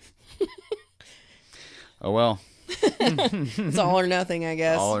 Oh well. It's all or nothing, I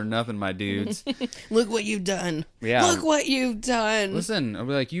guess. All or nothing, my dudes. Look what you've done. Yeah. Look what you've done. Listen, I'll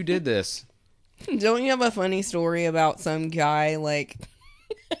be like, you did this. Don't you have a funny story about some guy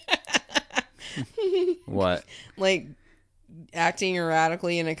What? Like acting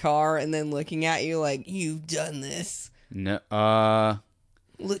erratically in a car and then looking at you like, you've done this. No.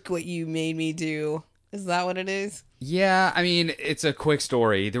 Look what you made me do. Is that what it is? Yeah, I mean, it's a quick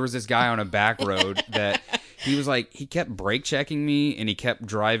story. There was this guy on a back road that he kept brake checking me, and he kept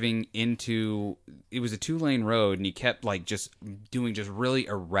driving into, it was a 2-lane road, and he kept just doing just really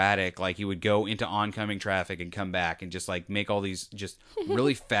erratic, like he would go into oncoming traffic and come back and just make all these just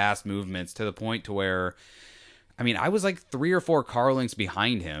really fast movements to the point to where, I mean, I was like 3 or 4 car lengths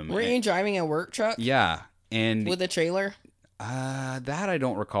behind him. Were you driving a work truck? Yeah. And with a trailer? That I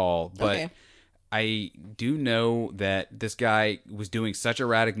don't recall, but okay. I do know that this guy was doing such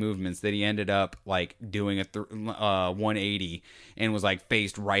erratic movements that he ended up doing a 180 and was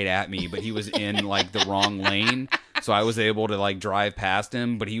faced right at me, but he was in the wrong lane, so I was able to drive past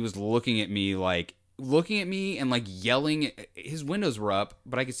him, but he was looking at me and yelling. His windows were up,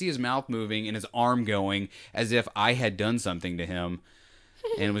 but I could see his mouth moving and his arm going as if I had done something to him,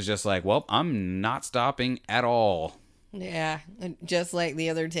 and it was just well, I'm not stopping at all. Yeah, just like the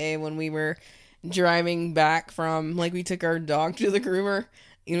other day when we were driving back from, we took our dog to the groomer,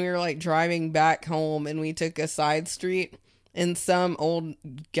 and we were driving back home, and we took a side street, and some old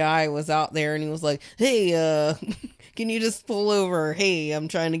guy was out there, and he was like, hey, can you just pull over? Hey, I'm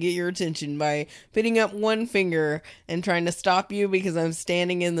trying to get your attention by putting up one finger and trying to stop you because I'm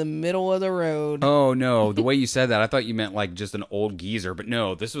standing in the middle of the road. Oh, no. The way you said that, I thought you meant just an old geezer. But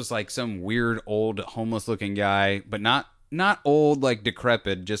no, this was some weird old homeless looking guy, but not old,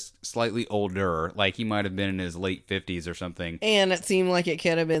 decrepit, just slightly older. He might have been in his late 50s or something. And it seemed like it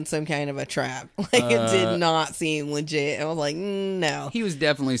could have been some kind of a trap. It did not seem legit. I was like, no. He was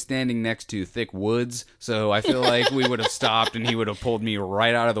definitely standing next to thick woods, so I feel like we would have stopped and he would have pulled me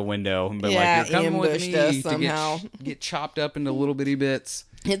right out of the window and been you're coming with me us somehow. To get chopped up into little bitty bits.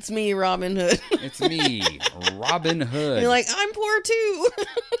 It's me, Robin Hood. It's me, Robin Hood. You're like, I'm poor too.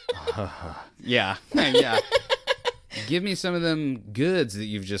 Yeah. Yeah. Give me some of them goods that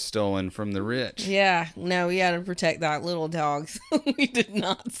you've just stolen from the rich. Yeah, no, we had to protect that little dog, so we did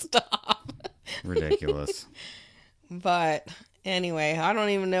not stop. Ridiculous. But anyway, I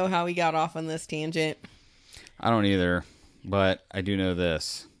don't even know how we got off on this tangent. I don't either, but I do know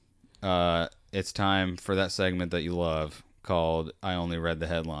this. It's time for that segment that you love, called I Only Read the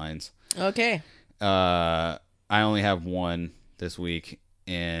Headlines. Okay. I only have one this week,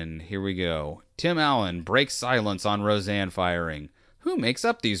 and here we go. Tim Allen breaks silence on Roseanne firing. Who makes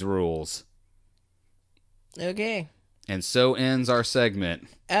up these rules? Okay. And so ends our segment.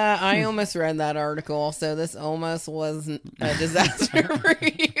 I almost read that article, so this almost was a disaster for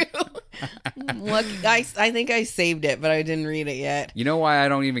you. Look, I think I saved it, but I didn't read it yet. You know why I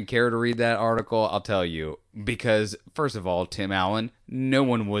don't even care to read that article? I'll tell you. Because, first of all, Tim Allen, no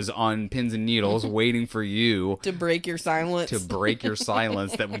one was on pins and needles waiting for you To break your silence. to break your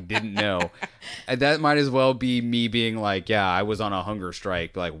silence that we didn't know. And that might as well be me being like, yeah, I was on a hunger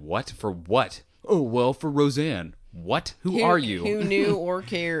strike. Like, what? For what? Oh, well, for Roseanne. What? Who are you? Who knew or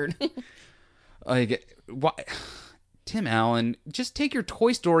cared? Like, why? Tim Allen, just take your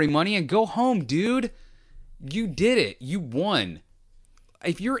Toy Story money and go home, dude. You did it. You won.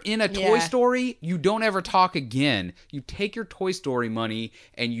 If you're in a Toy Story, you don't ever talk again. You take your Toy Story money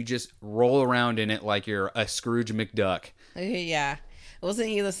and you just roll around in it like you're a Scrooge McDuck. Yeah. Wasn't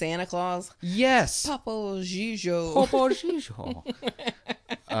he the Santa Claus? Yes. Papa Gijo. Papa Gijo.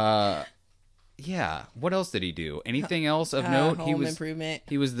 Yeah. What else did he do? Anything else of note? Home Improvement.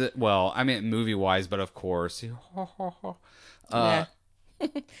 He was I meant movie wise, but of course. Yeah.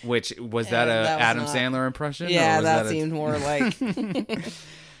 Which was that Adam Sandler impression? Yeah, that seemed more like.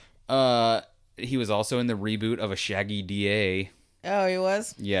 He was also in the reboot of a Shaggy DA. Oh, he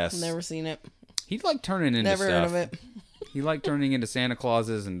was? Yes. Never seen it. He liked turning into Never stuff. heard of it. He liked turning into Santa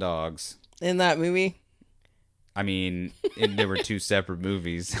Clauses and dogs. In that movie? I mean, there were two separate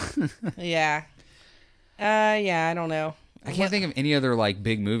movies. Yeah. Yeah, I don't know. I can't think of any other like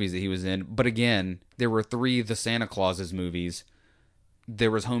big movies that he was in. But again, there were 3 The Santa Clauses movies. There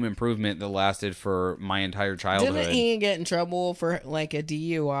was Home Improvement that lasted for my entire childhood. Didn't he get in trouble for like a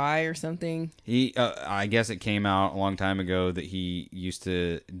DUI or something? I guess it came out a long time ago that he used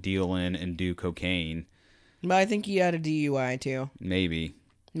to deal in and do cocaine. But I think he had a DUI too. Maybe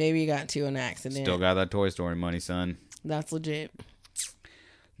Maybe he got into an accident. Still got that Toy Story money, son. That's legit.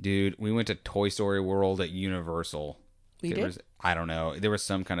 Dude, we went to Toy Story World at Universal. We did? I don't know. There was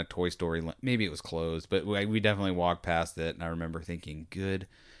some kind of Toy Story. Maybe it was closed, but we definitely walked past it. And I remember thinking, good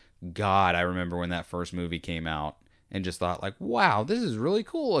God, I remember when that first movie came out and just thought like, wow, this is really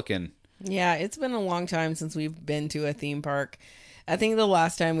cool looking. Yeah, it's been a long time since we've been to a theme park. I think the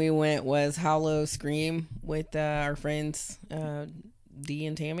last time we went was Hollow Scream with our friends Dee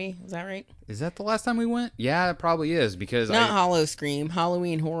and Tammy. Is that right? Is that the last time we went? Yeah, it probably is because Not Hollow Scream,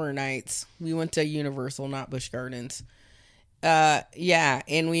 Halloween Horror Nights. We went to Universal, not Busch Gardens. Yeah,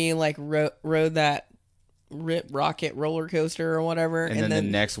 and we like rode that Rip Rocket roller coaster or whatever. And then the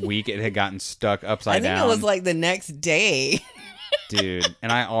next week it had gotten stuck upside down. I think it was like the next day. Dude,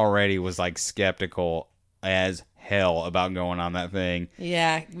 and I already was like skeptical as hell about going on that thing.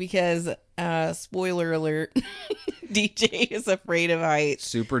 Yeah, because spoiler alert, DJ is afraid of heights.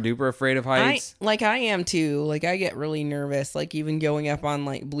 Super duper afraid of heights. I am too. Like I get really nervous. Like even going up on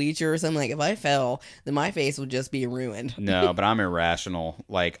like bleachers, I'm like, if I fell, then my face would just be ruined. No, but I'm irrational.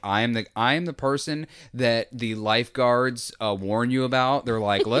 Like I am the person that the lifeguards warn you about. They're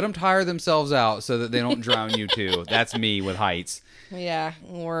like, let them tire themselves out so that they don't drown you too. That's me with heights. Yeah,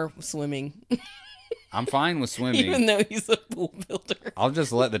 or swimming. I'm fine with swimming. Even though he's a pool builder. I'll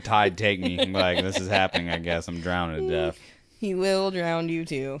just let the tide take me. I'm like, this is happening, I guess. I'm drowning to death. He will drown you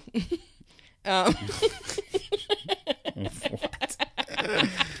too. What?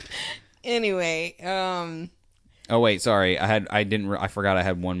 Anyway, Oh wait, sorry. I forgot I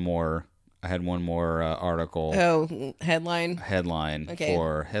had one more article. Oh, headline okay.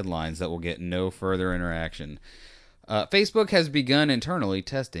 For headlines that will get no further interaction. Facebook has begun internally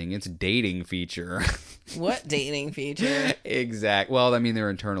testing its dating feature. What dating feature? Well, I mean, they're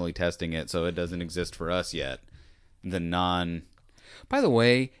internally testing it, so it doesn't exist for us yet. By the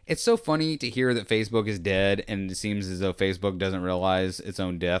way, it's so funny to hear that Facebook is dead, and it seems as though Facebook doesn't realize its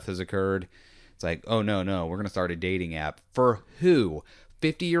own death has occurred. It's like, oh, no, we're going to start a dating app. For who?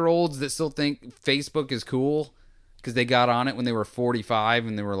 50-year-olds that still think Facebook is cool? Because they got on it when they were 45,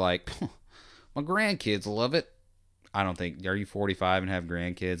 and they were like, my grandkids love it. I don't think... Are you 45 and have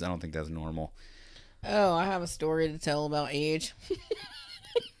grandkids? I don't think that's normal. Oh, I have a story to tell about age.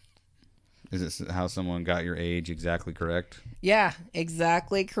 Is it how someone got your age exactly correct? Yeah,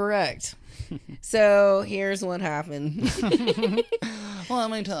 exactly correct. So, here's what happened.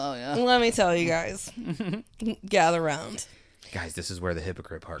 Let me tell you. Let me tell you guys. Gather round. Guys, this is where the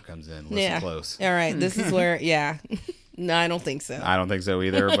hypocrite part comes in. Listen close. All right, this is where... Yeah. No, I don't think so. I don't think so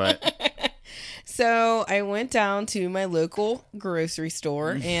either, but... So I went down to my local grocery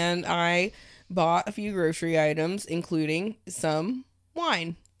store and I bought a few grocery items, including some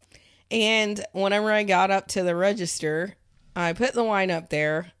wine. And whenever I got up to the register, I put the wine up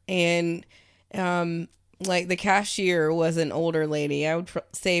there, and like the cashier was an older lady. I would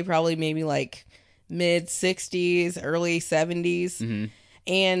say probably maybe like mid 60s, early 70s. Mm-hmm.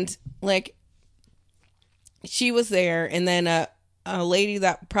 And like she was there, and then a lady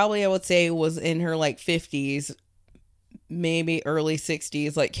that probably I would say was in her like 50s, maybe early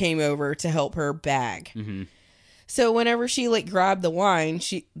 60s, like came over to help her bag. Mm-hmm. So whenever she like grabbed the wine,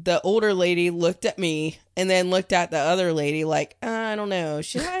 the older lady looked at me and then looked at the other lady like, I don't know,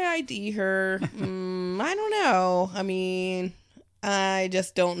 should I ID her? I don't know. I mean, I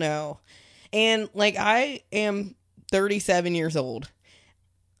just don't know. And like, I am 37 years old.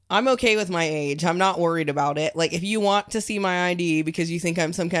 I'm okay with my age. I'm not worried about it. Like, if you want to see my ID because you think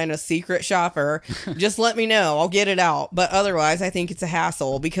I'm some kind of secret shopper, just let me know. I'll get it out. But otherwise, I think it's a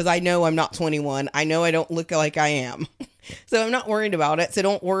hassle because I know I'm not 21. I know I don't look like I am. So I'm not worried about it. So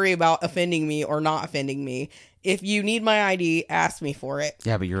don't worry about offending me or not offending me. If you need my ID, ask me for it.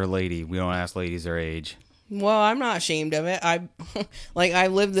 Yeah, but you're a lady. We don't ask ladies their age. Well, I'm not ashamed of it. I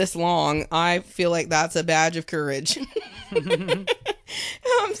lived this long. I feel like that's a badge of courage.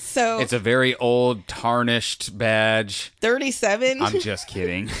 So It's a very old, tarnished badge. 37? I'm just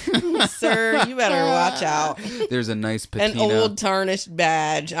kidding. Sir, you better watch out. There's a nice patina. An old tarnished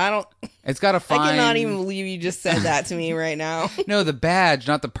badge. It's got a fine... I cannot even believe you just said that to me right now. No, the badge,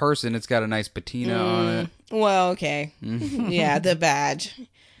 not the person. It's got a nice patina on it. Well, okay. Yeah, the badge.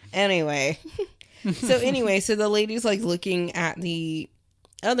 Anyway. So the lady's like looking at the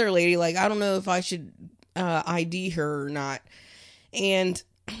other lady like, I don't know if I should ID her or not. And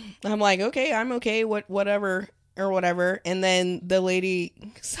I'm like, okay, I'm okay, whatever. And then the lady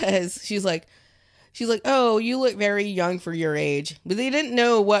says, she's like, oh, you look very young for your age. But they didn't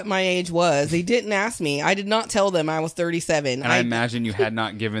know what my age was. They didn't ask me. I did not tell them I was 37. And I imagine you had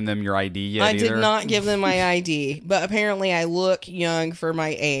not given them your ID yet either. I did not give them my ID. But apparently I look young for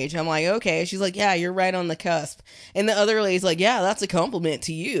my age. I'm like, okay. She's like, yeah, you're right on the cusp. And the other lady's like, yeah, that's a compliment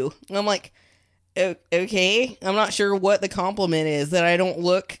to you. And I'm like, okay. I'm not sure what the compliment is. That I don't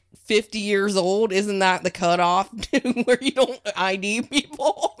look 50 years old. Isn't that the cutoff where you don't ID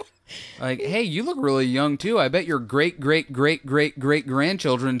people? Like, hey, you look really young too. I bet your great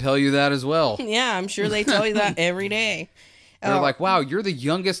grandchildren tell you that as well. Yeah, I'm sure they tell you that every day. They're like, wow, you're the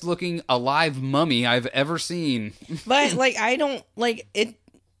youngest looking alive mummy I've ever seen. But like, I don't like it.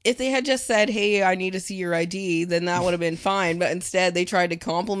 If they had just said, hey, I need to see your ID, then that would have been fine. But instead, they tried to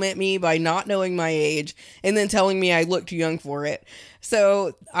compliment me by not knowing my age and then telling me I looked young for it.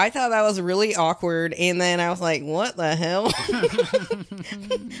 So I thought that was really awkward. And then I was like, what the hell?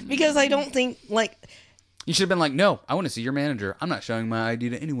 Because I don't think, like... You should have been like, no, I want to see your manager. I'm not showing my ID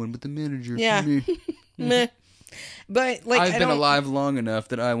to anyone but the manager. Yeah. Meh. But, like, I've been alive long enough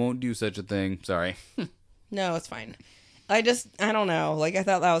that I won't do such a thing. Sorry. No, it's fine. I don't know. Like, I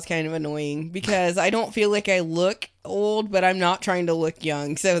thought that was kind of annoying because I don't feel like I look old, but I'm not trying to look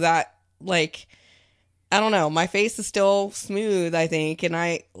young. So that, like, I don't know. My face is still smooth, I think. And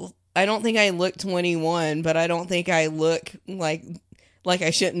I don't think I look 21, but I don't think I look like I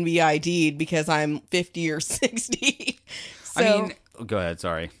shouldn't be ID'd because I'm 50 or 60. So, I mean, go ahead.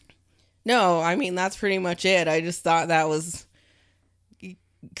 Sorry. No, I mean, that's pretty much it. I just thought that was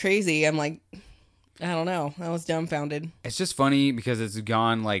crazy. I'm like... I don't know. I was dumbfounded. It's just funny because it's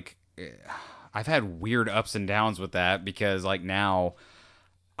gone, like, I've had weird ups and downs with that because, like, now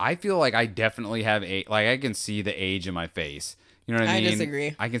I feel like I definitely have I can see the age in my face. You know what I mean? I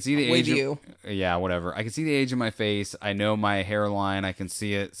disagree. I can see the age. With you. Yeah, whatever. I can see the age in my face. I know my hairline. I can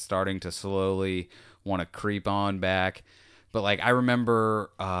see it starting to slowly want to creep on back. But, like, I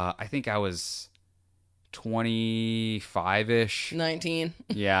remember, I think I was 25-ish. 19.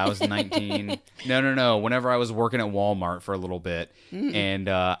 Yeah, I was 19. No. Whenever I was working at Walmart for a little bit, and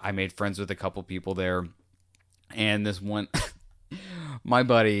I made friends with a couple people there, and this one, my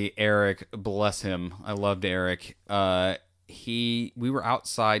buddy Eric, bless him, I loved Eric. We were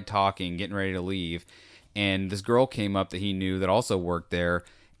outside talking, getting ready to leave, and this girl came up that he knew that also worked there.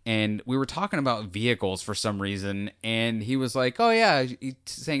 And we were talking about vehicles for some reason, and he was like, oh yeah, he's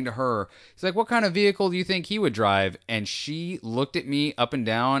saying to her, he's like, what kind of vehicle do you think he would drive? And she looked at me up and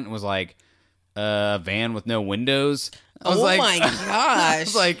down and was like, a van with no windows. I was like, my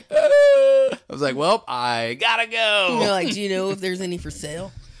gosh. I was like, well, I gotta go. You're like, do you know if there's any for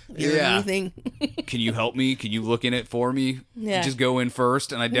sale? or Yeah. anything. Can you help me? Can you look in it for me? Yeah. Just go in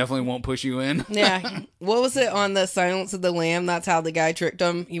first, and I definitely won't push you in. Yeah. What was it on the Silence of the Lamb? That's how the guy tricked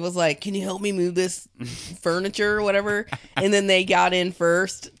him. He was like, "Can you help me move this furniture or whatever?" And then they got in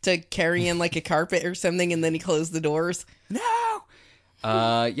first to carry in like a carpet or something, and then he closed the doors. No.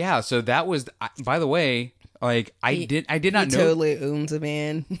 Yeah. So that was. By the way, like I did not He know. totally owns a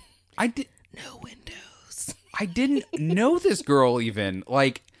man. I did. No windows. I didn't know this girl even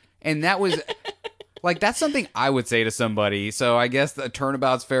like, and that was. Like, that's something I would say to somebody. So I guess the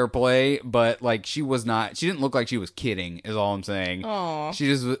turnabout's fair play, but like she didn't look like she was kidding, is all I'm saying. Aw. She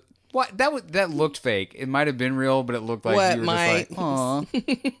just that looked fake. It might have been real, but it looked like What, you were my just like, aw.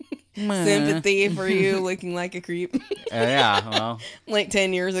 sympathy for you looking like a creep. Yeah, well. Like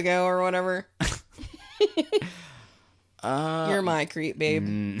 10 years ago or whatever. You're my creep, babe.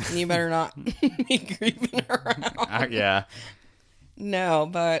 You better not be creeping around. Yeah. No,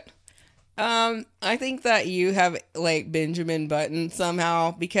 but I think that you have like Benjamin Button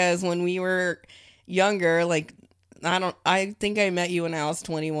somehow, because when we were younger, like I think I met you when I was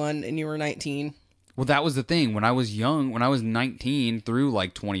 21 and you were 19. Well, that was the thing. When I was young, when I was 19 through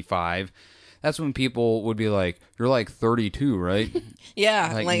like 25, that's when people would be like, "You're like 32, right?"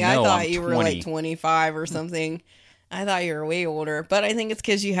 Yeah, Like, I no, thought I'm you were 20. like 25 or something. I thought you were way older, but I think it's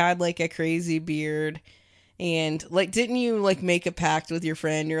because you had like a crazy beard. And like, didn't you like make a pact with your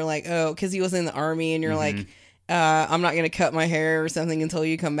friend? You're like, oh, because he was in the army, and you're like, I'm not gonna cut my hair or something until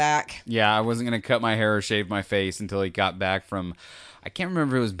you come back. Yeah, I wasn't going to cut my hair or shave my face until he got back from, I can't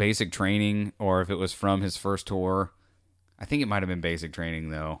remember if it was basic training or if it was from his first tour. I think it might have been basic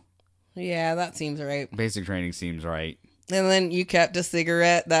training, though. Yeah, that seems right. Basic training seems right. And then you kept a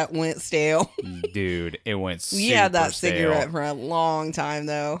cigarette that went stale. Dude, it went super We had that stale. cigarette for a long time,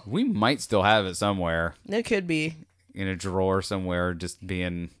 though. We might still have it somewhere It could be. in a drawer somewhere, just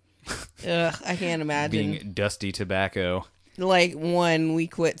being Ugh, I can't imagine. being dusty tobacco. Like, when we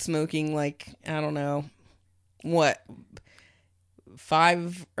quit smoking, like, I don't know, what,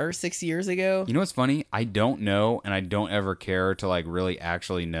 5 or 6 years ago? You know what's funny? I don't know, and I don't ever care to like really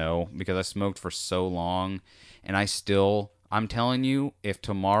actually know because I smoked for so long, and I'm telling you, if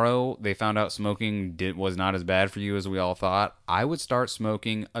tomorrow they found out smoking was not as bad for you as we all thought, I would start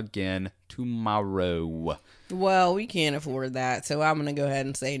smoking again tomorrow. Well, we can't afford that, so I'm gonna go ahead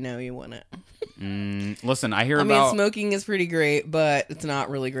and say no, you wouldn't. Listen, I hear I mean, about smoking is pretty great, but it's not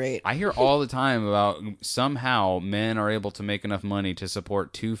really great. I hear all the time about somehow men are able to make enough money to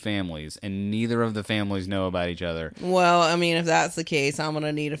support 2 families, and neither of the families know about each other. Well, I mean, if that's the case, I'm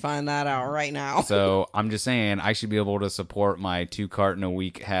gonna need to find that out right now. So I'm just saying I should be able to support my 2 carton a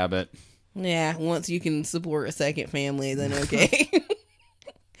week habit. Yeah, once you can support a second family, then okay.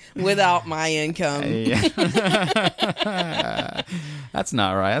 Without my income. Yeah. That's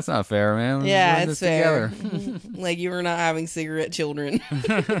not right. That's not fair, man. Yeah, We're in it's this fair. together. Like, you were not having cigarette children.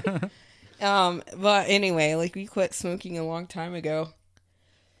 But anyway, like, we quit smoking a long time ago.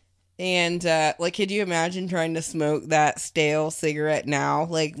 And, like, could you imagine trying to smoke that stale cigarette now?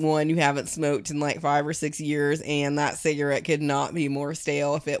 Like, one you haven't smoked in like 5 or 6 years, and that cigarette could not be more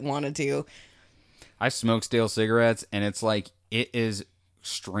stale if it wanted to. I smoke stale cigarettes, and it's like it is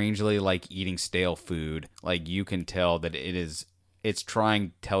strangely like eating stale food. Like you can tell that it's trying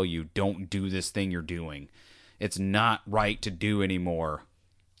to tell you don't do this thing you're doing. It's not right to do anymore,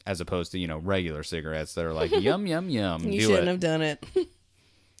 as opposed to regular cigarettes that are like yum yum yum. You shouldn't have done it.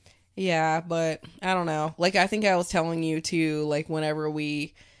 Yeah, but I don't know. Like, I think I was telling you too, like, whenever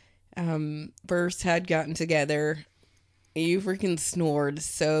we first had gotten together, you freaking snored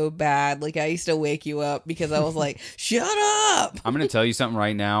so bad. Like, I used to wake you up because I was like, shut up! I'm going to tell you something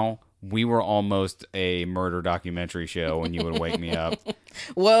right now. We were almost a murder documentary show when you would wake me up.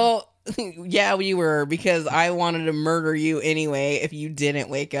 Well, yeah, we were, because I wanted to murder you anyway if you didn't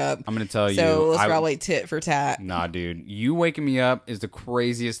wake up. I'm going to tell you. So it was probably tit for tat. Nah, dude. You waking me up is the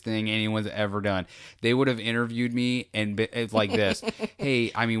craziest thing anyone's ever done. They would have interviewed me and it's like this.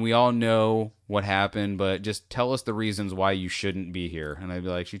 Hey, I mean, we all know what happened, but just tell us the reasons why you shouldn't be here. And I'd be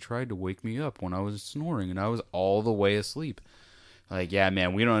like, she tried to wake me up when I was snoring and I was all the way asleep. Like, yeah,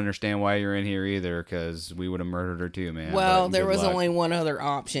 man, we don't understand why you're in here either, because we would have murdered her too, man. Well, But there good was luck. only one other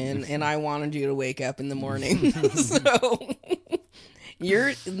option, and I wanted you to wake up in the morning. So,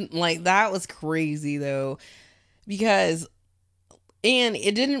 you're, like, that was crazy, though, because, and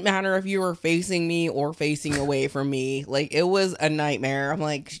it didn't matter if you were facing me or facing away from me. Like, it was a nightmare. I'm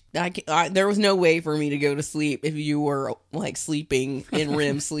like, there was no way for me to go to sleep if you were, like, sleeping in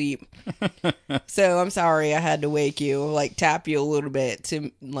REM sleep. So I'm sorry I had to wake you, like, tap you a little bit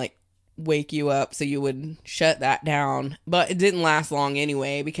to, like, wake you up, so you would shut that down. But it didn't last long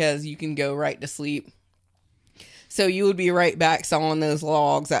anyway, because you can go right to sleep. So you would be right back sawing those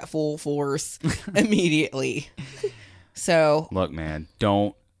logs at full force immediately. So Look, man,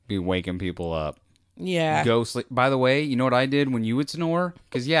 don't be waking people up. yeah. Go sleep. By the way, you know what I did when you would snore?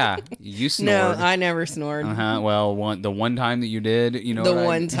 Because, yeah, you No, snored. I never snored. Well, the one time that you did, you know The what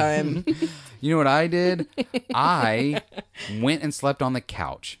one time. You know what I did? I went and slept on the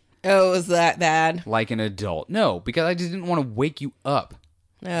couch Oh, it was that bad? like an adult. No, because I just didn't want to wake you up.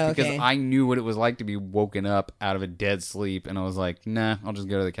 Oh, okay. Because I knew what it was like to be woken up out of a dead sleep. And I was like, nah, I'll just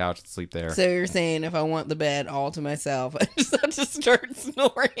go to the couch and sleep there. So you're saying if I want the bed all to myself, I just have to start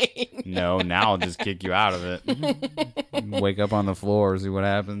snoring? No, now I'll just kick you out of it. Wake up on the floor, see what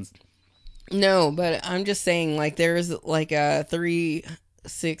happens. No, but I'm just saying, like, there's like a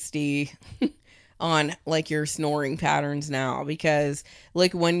 360 on like your snoring patterns now, because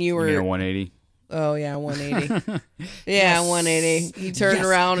like when you You mean a were 180? oh yeah, 180. Yeah, 180. He turned Yes,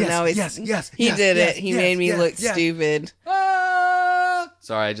 around and yes, now he's yes, he yes, did yes, it. He yes, made me yes, look yes. stupid.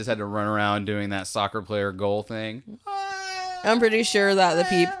 Sorry, I just had to run around doing that soccer player goal thing. I'm pretty sure that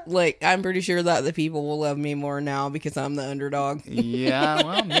the people will love me more now because I'm the underdog. Yeah,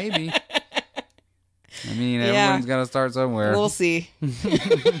 well, maybe. I mean, Yeah. everyone's got to start somewhere. We'll see.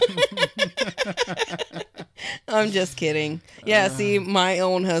 I'm just kidding. Yeah, see, my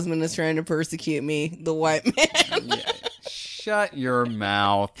own husband is trying to persecute me, the white man. Yeah. Shut your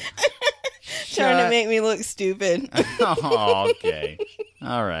mouth. Trying to make me look stupid. Oh, okay.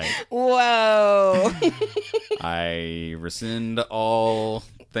 All right. Whoa. I rescind all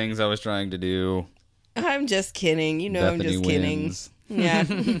things I was trying to do. I'm just kidding. You know, Bethany I'm just wins. kidding. Yeah.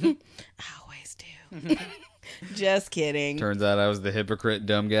 I always do. Just kidding. Turns out I was the hypocrite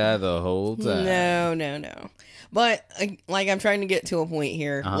dumb guy the whole time. No. But like, I'm trying to get to a point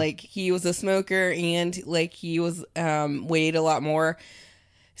here. Uh-huh. Like, he was a smoker, and like he was weighed a lot more.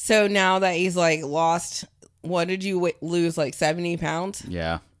 So now that he's like lost, what did you lose, like 70 pounds?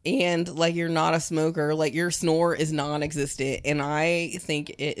 Yeah. And like, you're not a smoker, like your snore is non-existent, and I think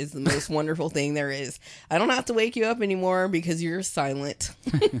it is the most wonderful thing there is. I don't have to wake you up anymore because you're silent.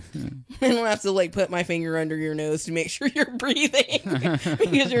 I don't have to like put my finger under your nose to make sure you're breathing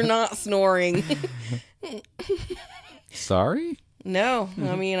because you're not snoring. Sorry? No,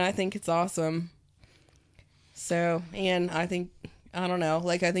 I mean, I think it's awesome. So, and I think, I don't know,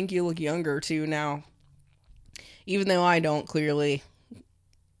 like, I think you look younger too now, even though I don't, clearly.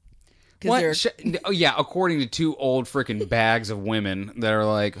 What? Oh, yeah, according to two old freaking bags of women that are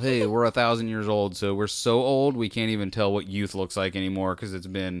like, hey, we're 1,000 years old, so we're so old we can't even tell what youth looks like anymore because it's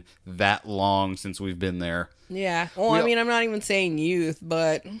been that long since we've been there. Yeah. Well, I mean, I'm not even saying youth,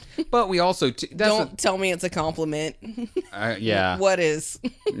 but But we also... don't tell me it's a compliment. yeah. What is?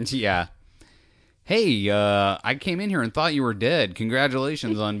 Yeah. Hey, I came in here and thought you were dead.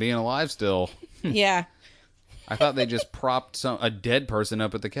 Congratulations on being alive still. Yeah. I thought they just propped a dead person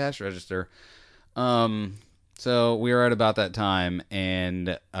up at the cash register. So we were at about that time,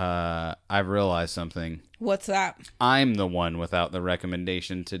 and I've realized something. What's that? I'm the one without the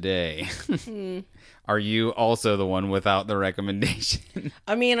recommendation today. Are you also the one without the recommendation?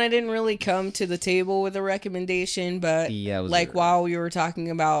 I mean, I didn't really come to the table with a recommendation, but Yeah, it was like weird. while we were talking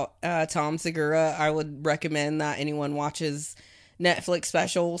about Tom Segura, I would recommend that anyone watches Netflix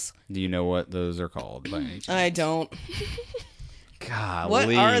specials. Do you know what those are called by any chance? I don't.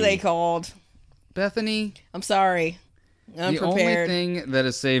 Golly. What are they called? Bethany? I'm sorry. I'm The prepared. only thing that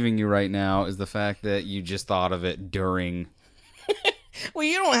is saving you right now is the fact that you just thought of it during. Well,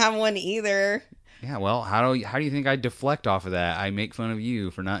 you don't have one either. Yeah, well, how do you think I deflect off of that? I make fun of you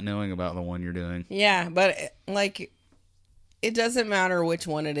for not knowing about the one you're doing. Yeah, but like, it doesn't matter which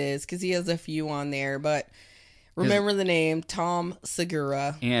one it is because he has a few on there. But remember the name, Tom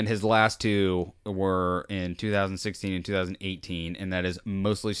Segura. And his last two were in 2016 and 2018, and that is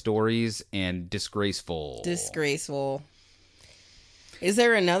Mostly Stories and Disgraceful. Disgraceful. Is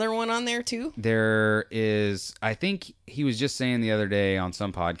there another one on there too? There is, I think he was just saying the other day on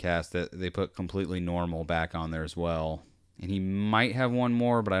some podcast that they put Completely Normal back on there as well. And he might have one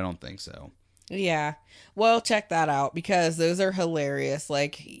more, but I don't think so. Yeah. Well, check that out because those are hilarious.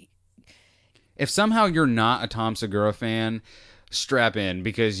 Like, If somehow you're not a Tom Segura fan, strap in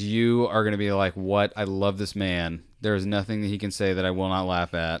because you are going to be like, what? I love this man. There is nothing that he can say that I will not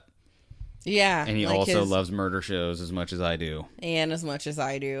laugh at. yeah. And he like also loves murder shows as much as I do. And as much as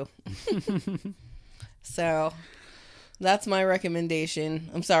I do. So, that's my recommendation.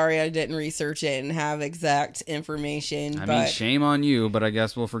 I'm sorry I didn't research it and have exact information. I but mean, shame on you, but I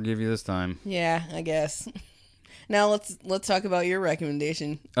guess we'll forgive you this time. yeah, I guess. Now let's talk about your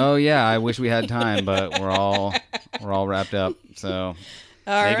recommendation. Oh yeah, I wish we had time, but we're all wrapped up. So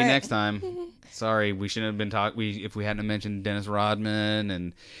All maybe right. next time. Sorry, we shouldn't have been if we hadn't mentioned Dennis Rodman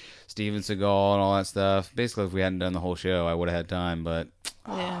and Steven Seagal and all that stuff. Basically, if we hadn't done the whole show, I would have had time. But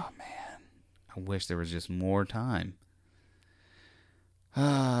Yeah. oh man, I wish there was just more time.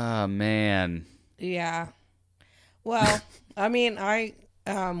 Ah man. Yeah. Well, I mean, I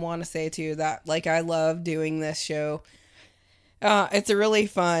want to say too that like I love doing this show. It's a really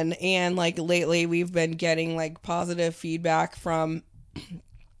fun, and like lately we've been getting like positive feedback from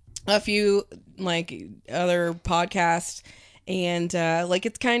a few like other podcasts, and like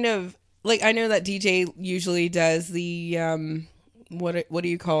it's kind of like I know that DJ usually does the what do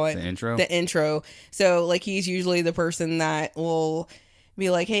you call it? The intro? The intro. So like he's usually the person that will be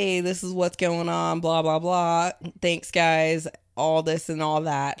like, "Hey, this is what's going on, blah blah blah. Thanks guys, all this and all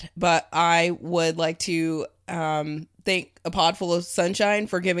that." But I would like to thank A Pod Full of Sunshine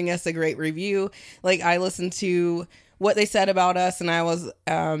for giving us a great review. Like I listened to what they said about us and I was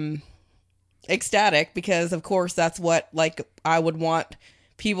ecstatic because of course that's what like I would want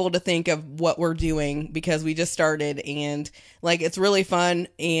people to think of what we're doing because we just started and like it's really fun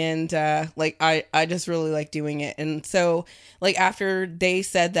and like I just really like doing it. And so like after they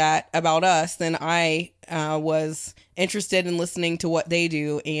said that about us, then I was interested in listening to what they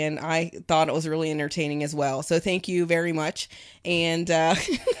do and I thought it was really entertaining as well. So thank you very much. And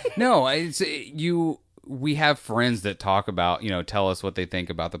No, we have friends that talk about, tell us what they think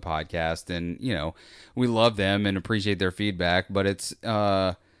about the podcast, and, we love them and appreciate their feedback, but it's, what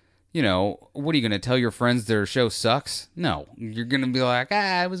are you going to tell your friends their show sucks? No, you're going to be like,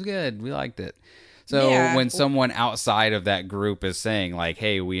 it was good. We liked it. So Yeah. when someone outside of that group is saying like,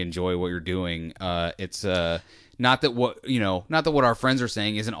 hey, we enjoy what you're doing, it's, not that what our friends are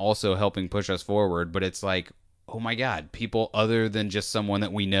saying isn't also helping push us forward, but it's like, oh my God, people other than just someone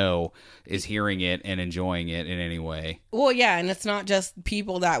that we know is hearing it and enjoying it in any way. Well, yeah, and it's not just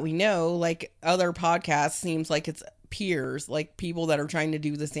people that we know. Like other podcasts, seems like it's peers, like people that are trying to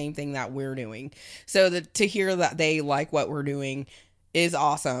do the same thing that we're doing. So to hear that they like what we're doing is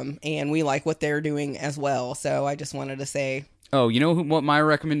awesome, and we like what they're doing as well. So I just wanted to say, oh, you know what my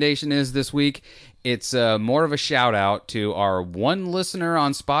recommendation is this week? It's more of a shout out to our one listener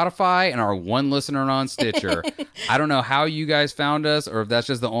on Spotify and our one listener on Stitcher. I don't know how you guys found us or if that's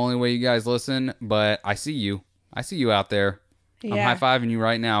just the only way you guys listen, but I see you. I see you out there. Yeah. I'm high-fiving you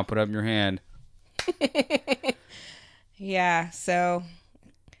right now. Put up your hand. yeah. So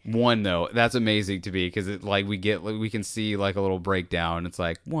One though, that's amazing to me because it like we can see like a little breakdown. It's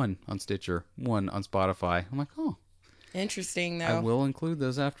like one on Stitcher, one on Spotify. I'm like, oh, interesting though. I will include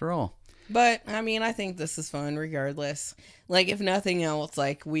those after all. But I mean, I think this is fun regardless. Like if nothing else,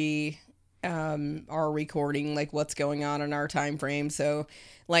 like we are recording like what's going on in our time frame. So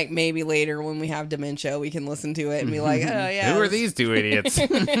like maybe later when we have dementia, we can listen to it and be like, oh yeah, Who are these two idiots? Steven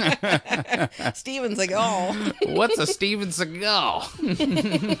Seagal. What's a Steven Seagal?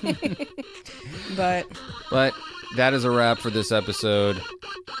 But that is a wrap for this episode.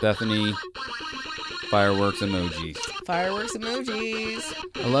 Bethany, fireworks emojis. Fireworks emojis.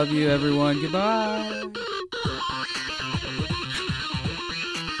 I love you, everyone. Goodbye.